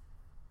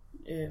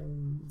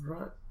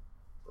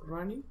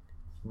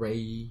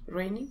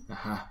 Raining.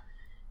 Ajá.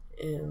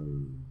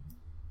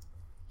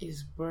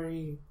 Is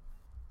very.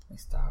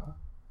 Estaba.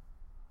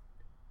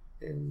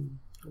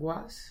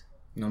 Was.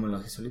 No me lo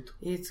haces solito.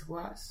 It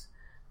was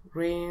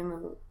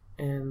rain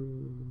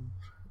and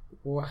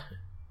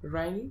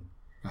raining.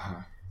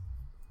 Ajá.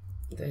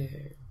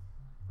 The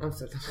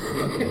Amsterdam.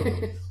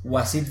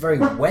 Was it very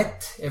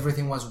wet?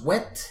 Everything was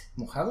wet,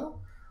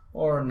 mojado,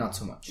 or not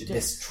so much? Yes.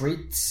 The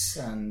streets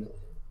and.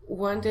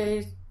 One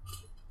day,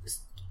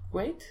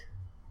 wait.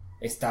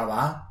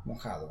 Estaba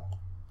mojado.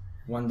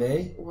 One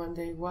day.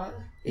 Was.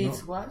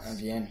 It was.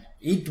 Bien.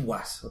 It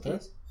was. ¿Otra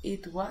vez?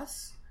 It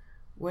was.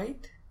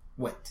 Wait.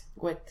 Wet.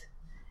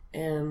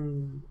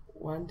 And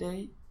one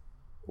day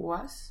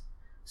was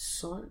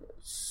sunny.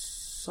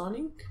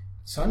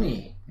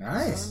 Sunny.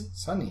 Nice.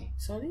 Sunny.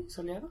 Sunny,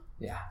 soleado.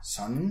 Yeah.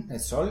 Sun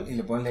es sol y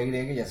le pones la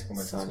Y y ya se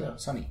convierte en sol.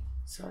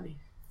 Sunny.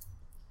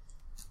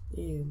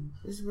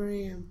 It's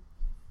very.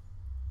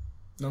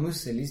 No me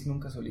uses el is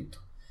nunca solito.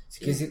 Si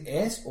quieres decir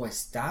es o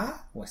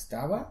está o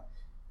estaba,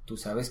 tú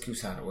sabes que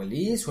usar o el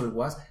is o el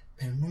was,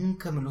 pero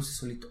nunca me lo uses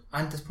solito.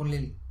 Antes ponle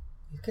el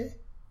 ¿qué?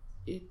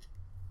 It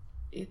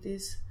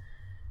is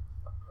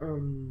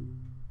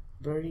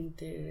very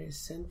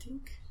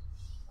interesting.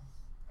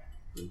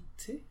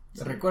 ¿Sí?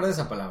 Recuerda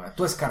esa palabra.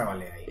 Tú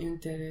escárbale ahí.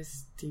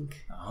 Interesting.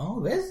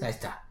 Oh, ¿ves? Ahí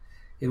está.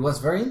 It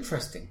was very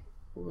interesting.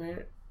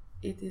 Where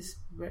it is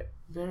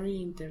very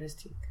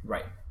interesting.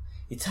 Right.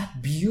 It's a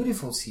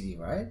beautiful city,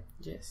 right?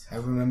 Yes. I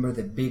remember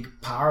the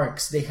big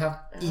parks. They have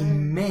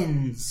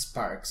immense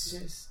parks.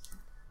 Yes.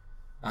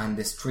 And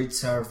the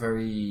streets are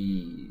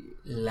very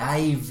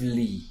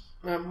lively.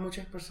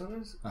 Muchas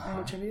personas,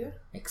 mucha vida.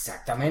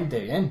 Exactamente,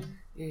 bien.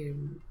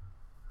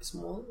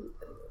 Small,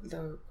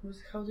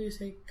 how do you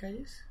say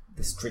calles?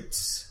 The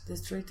streets. The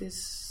street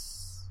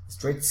is.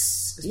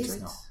 Streets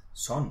is, no.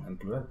 Son, en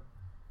plural.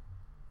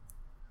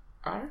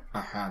 Are?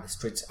 The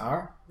streets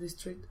are. The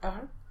streets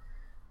are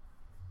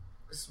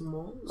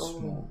small.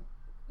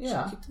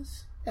 Yeah.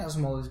 Chiquitas? Yeah,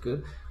 small is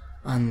good.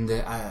 And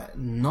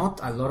not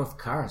a lot of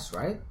cars,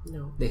 right?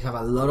 No. They have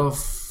a lot of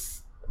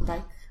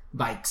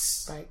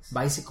bikes.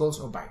 Bicycles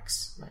or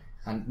bikes.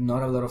 And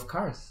not a lot of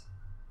cars.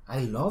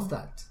 I love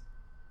that.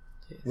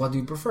 Yes. What do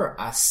you prefer?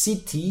 A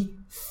city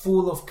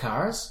full of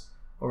cars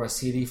or a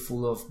city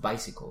full of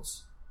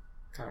bicycles?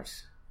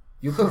 Cars.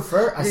 You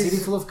prefer a city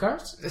full of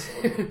cars?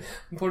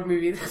 Por mi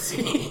vida,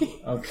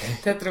 sí. Okay.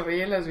 Te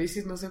atropellan las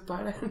bicis, no se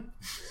paran.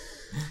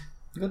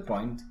 Good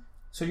point.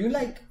 So you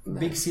like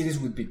big cities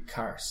with big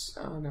cars?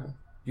 Oh, no.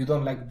 You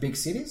don't like big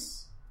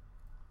cities?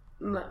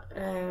 No.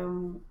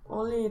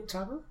 Only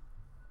travel.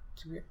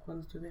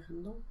 Cuando estoy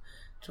viajando.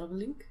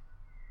 Traveling.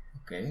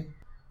 Okay.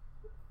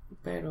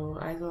 Pero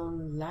I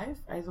don't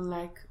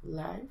like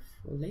live.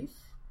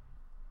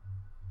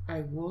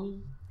 I will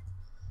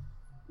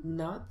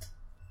not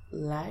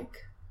like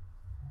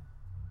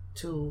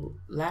to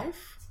live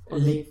or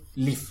Live.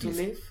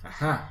 live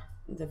Ajá.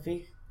 the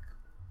big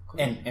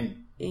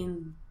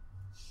in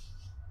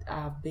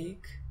a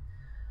big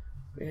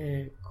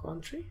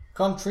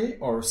country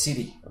or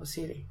city. or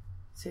city.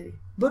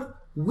 But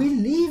we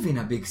live in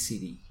a big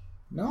city,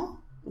 no?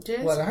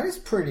 Yes. Guadalajara is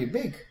pretty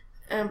big.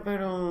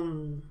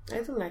 Pero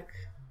I don't like.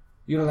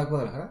 You don't like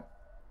Guadalajara?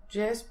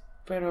 Yes,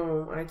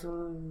 pero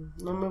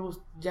no me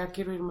gusta. Ya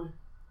quiero irme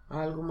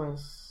a algo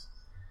más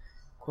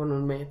con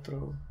un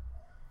metro,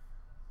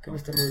 que no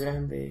esté muy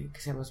grande,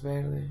 que sea más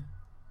verde.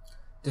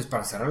 Entonces,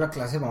 para cerrar la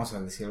clase vamos a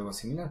decir algo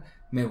similar.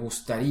 Me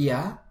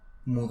gustaría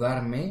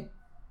mudarme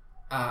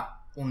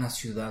a una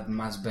ciudad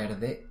más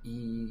verde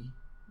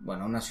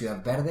una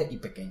ciudad verde y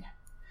pequeña.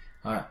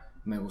 Ahora,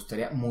 me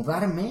gustaría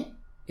mudarme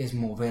es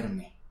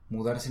moverme.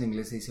 Mudarse en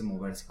inglés se dice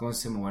moverse. ¿Cómo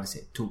se dice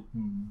moverse? To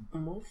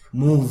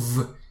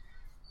move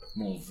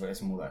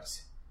es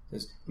mudarse.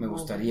 Entonces, me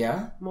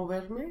gustaría...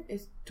 ¿Moverme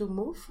es to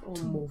move o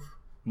move?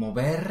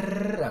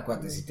 Mover,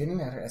 acuérdate, si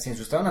en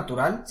su estado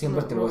natural,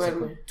 siempre te lo vas a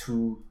hacer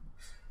to...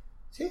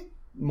 Sí,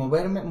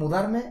 mudarme...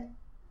 Move.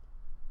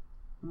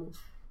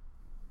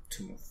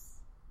 To move.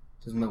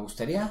 Entonces, me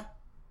gustaría...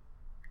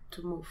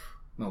 To move.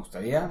 Me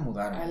gustaría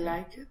mudarme. I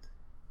like it.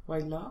 O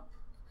I love.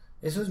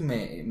 Eso es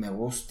me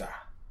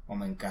gusta o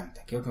me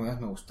encanta. Quiero que me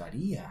digas me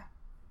gustaría.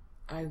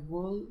 I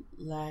would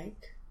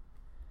like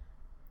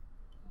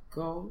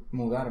go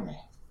mudarme.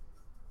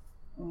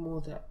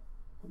 Mudarme.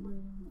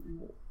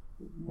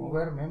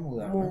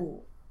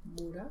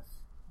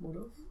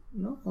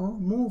 No,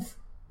 move.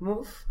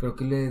 Move. ¿Pero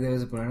qué le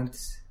debes de poner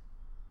antes?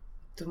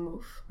 To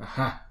move.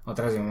 Ajá,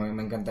 otra vez,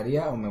 me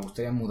encantaría o me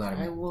gustaría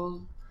mudarme. I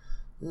would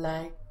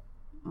like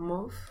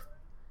move.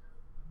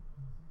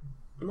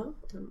 No,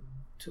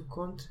 to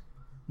country.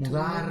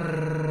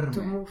 Mudarme.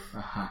 To move.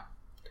 Ajá.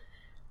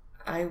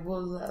 I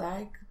would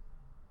like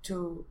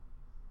to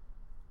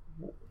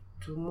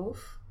move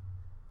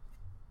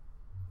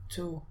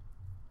to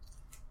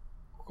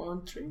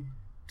country,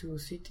 to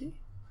city.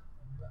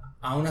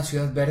 ¿A una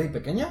ciudad verde y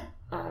pequeña?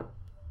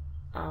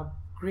 A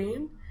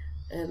green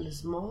and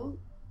small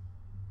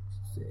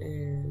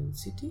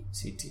city.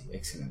 City,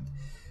 excelente.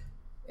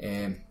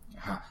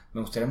 Ajá.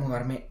 Me gustaría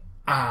mudarme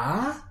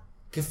a...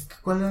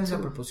 ¿Cuál es la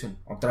preposición?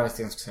 Otra vez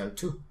tienes que ser el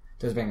to.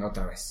 Entonces venga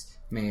otra vez.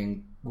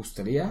 Me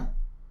gustaría...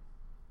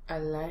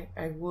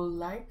 I would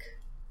like...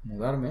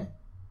 Mudarme.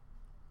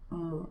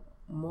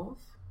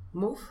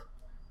 Move.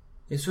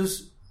 Eso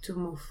es... To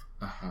move.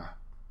 Ajá.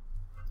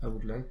 I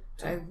would like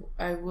to...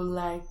 I would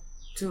like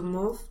to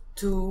move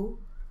to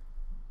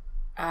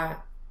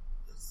a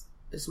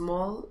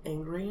small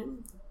and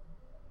green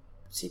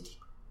city.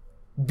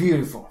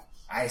 Beautiful.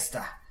 Ahí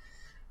está.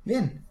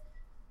 Bien.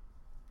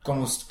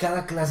 Como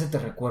cada clase te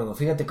recuerdo.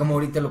 Fíjate cómo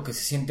ahorita lo que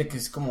se siente que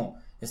es como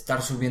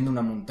estar subiendo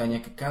una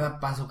montaña, que cada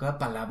paso, cada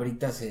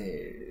palabrita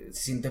se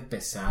siente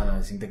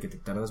pesada, se siente que te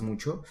tardas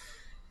mucho.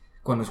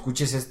 Cuando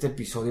escuches este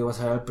episodio vas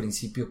a ver al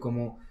principio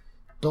como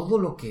todo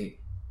lo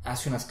que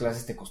hace unas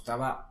clases te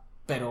costaba,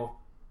 pero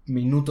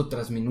minuto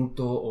tras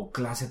minuto o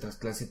clase tras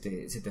clase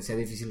se te hacía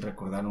difícil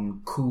recordar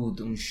un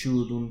could, un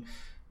should,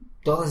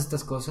 todas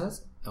estas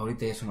cosas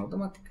ahorita ya son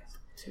automáticas.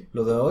 Sí.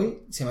 Lo de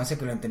hoy se me hace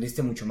que lo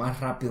entendiste mucho más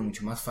rápido,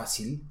 mucho más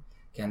fácil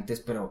que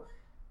antes, pero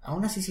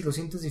aún así si lo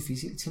sientes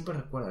difícil, siempre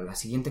recuerda, la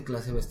siguiente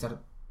clase va a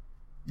estar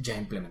ya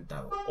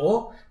implementado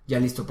o ya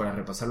listo para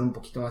repasarlo un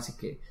poquito más y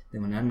que de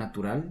manera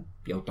natural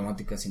y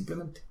automática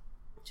simplemente.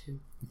 Sí.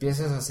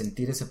 Empiezas a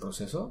sentir ese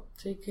proceso.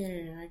 Sí,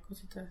 que hay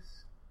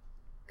cositas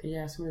que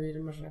ya se me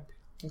vienen más rápido.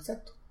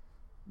 Exacto.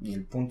 Y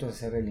el punto es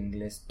hacer el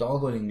inglés,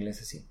 todo el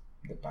inglés así,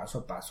 de paso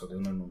a paso, de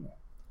uno en uno.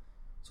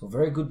 So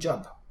very good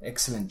job,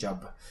 excellent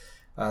job.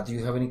 Do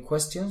you have any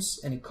questions,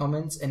 any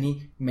comments,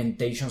 any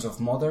mentations of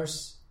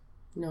mothers?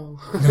 No.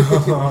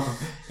 No.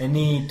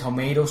 Any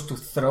tomatoes to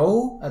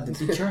throw at the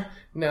teacher?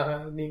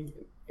 No,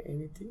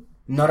 anything.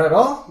 Not at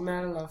all?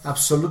 Not a lot.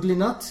 Absolutely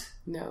not?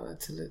 No,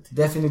 absolutely.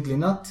 Definitely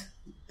not?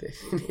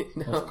 Definitely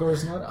no. Of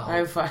course not? Oh.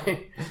 I'm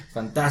fine.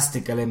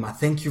 Fantastic, Alema.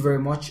 Thank you very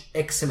much.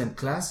 Excellent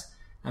class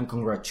and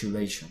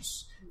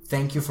congratulations.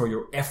 Thank you for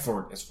your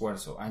effort,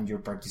 esfuerzo, and your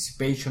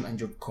participation and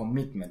your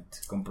commitment,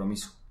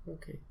 compromiso.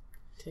 Okay.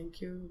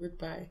 Thank you.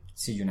 Goodbye.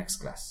 See you next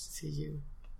class. See you.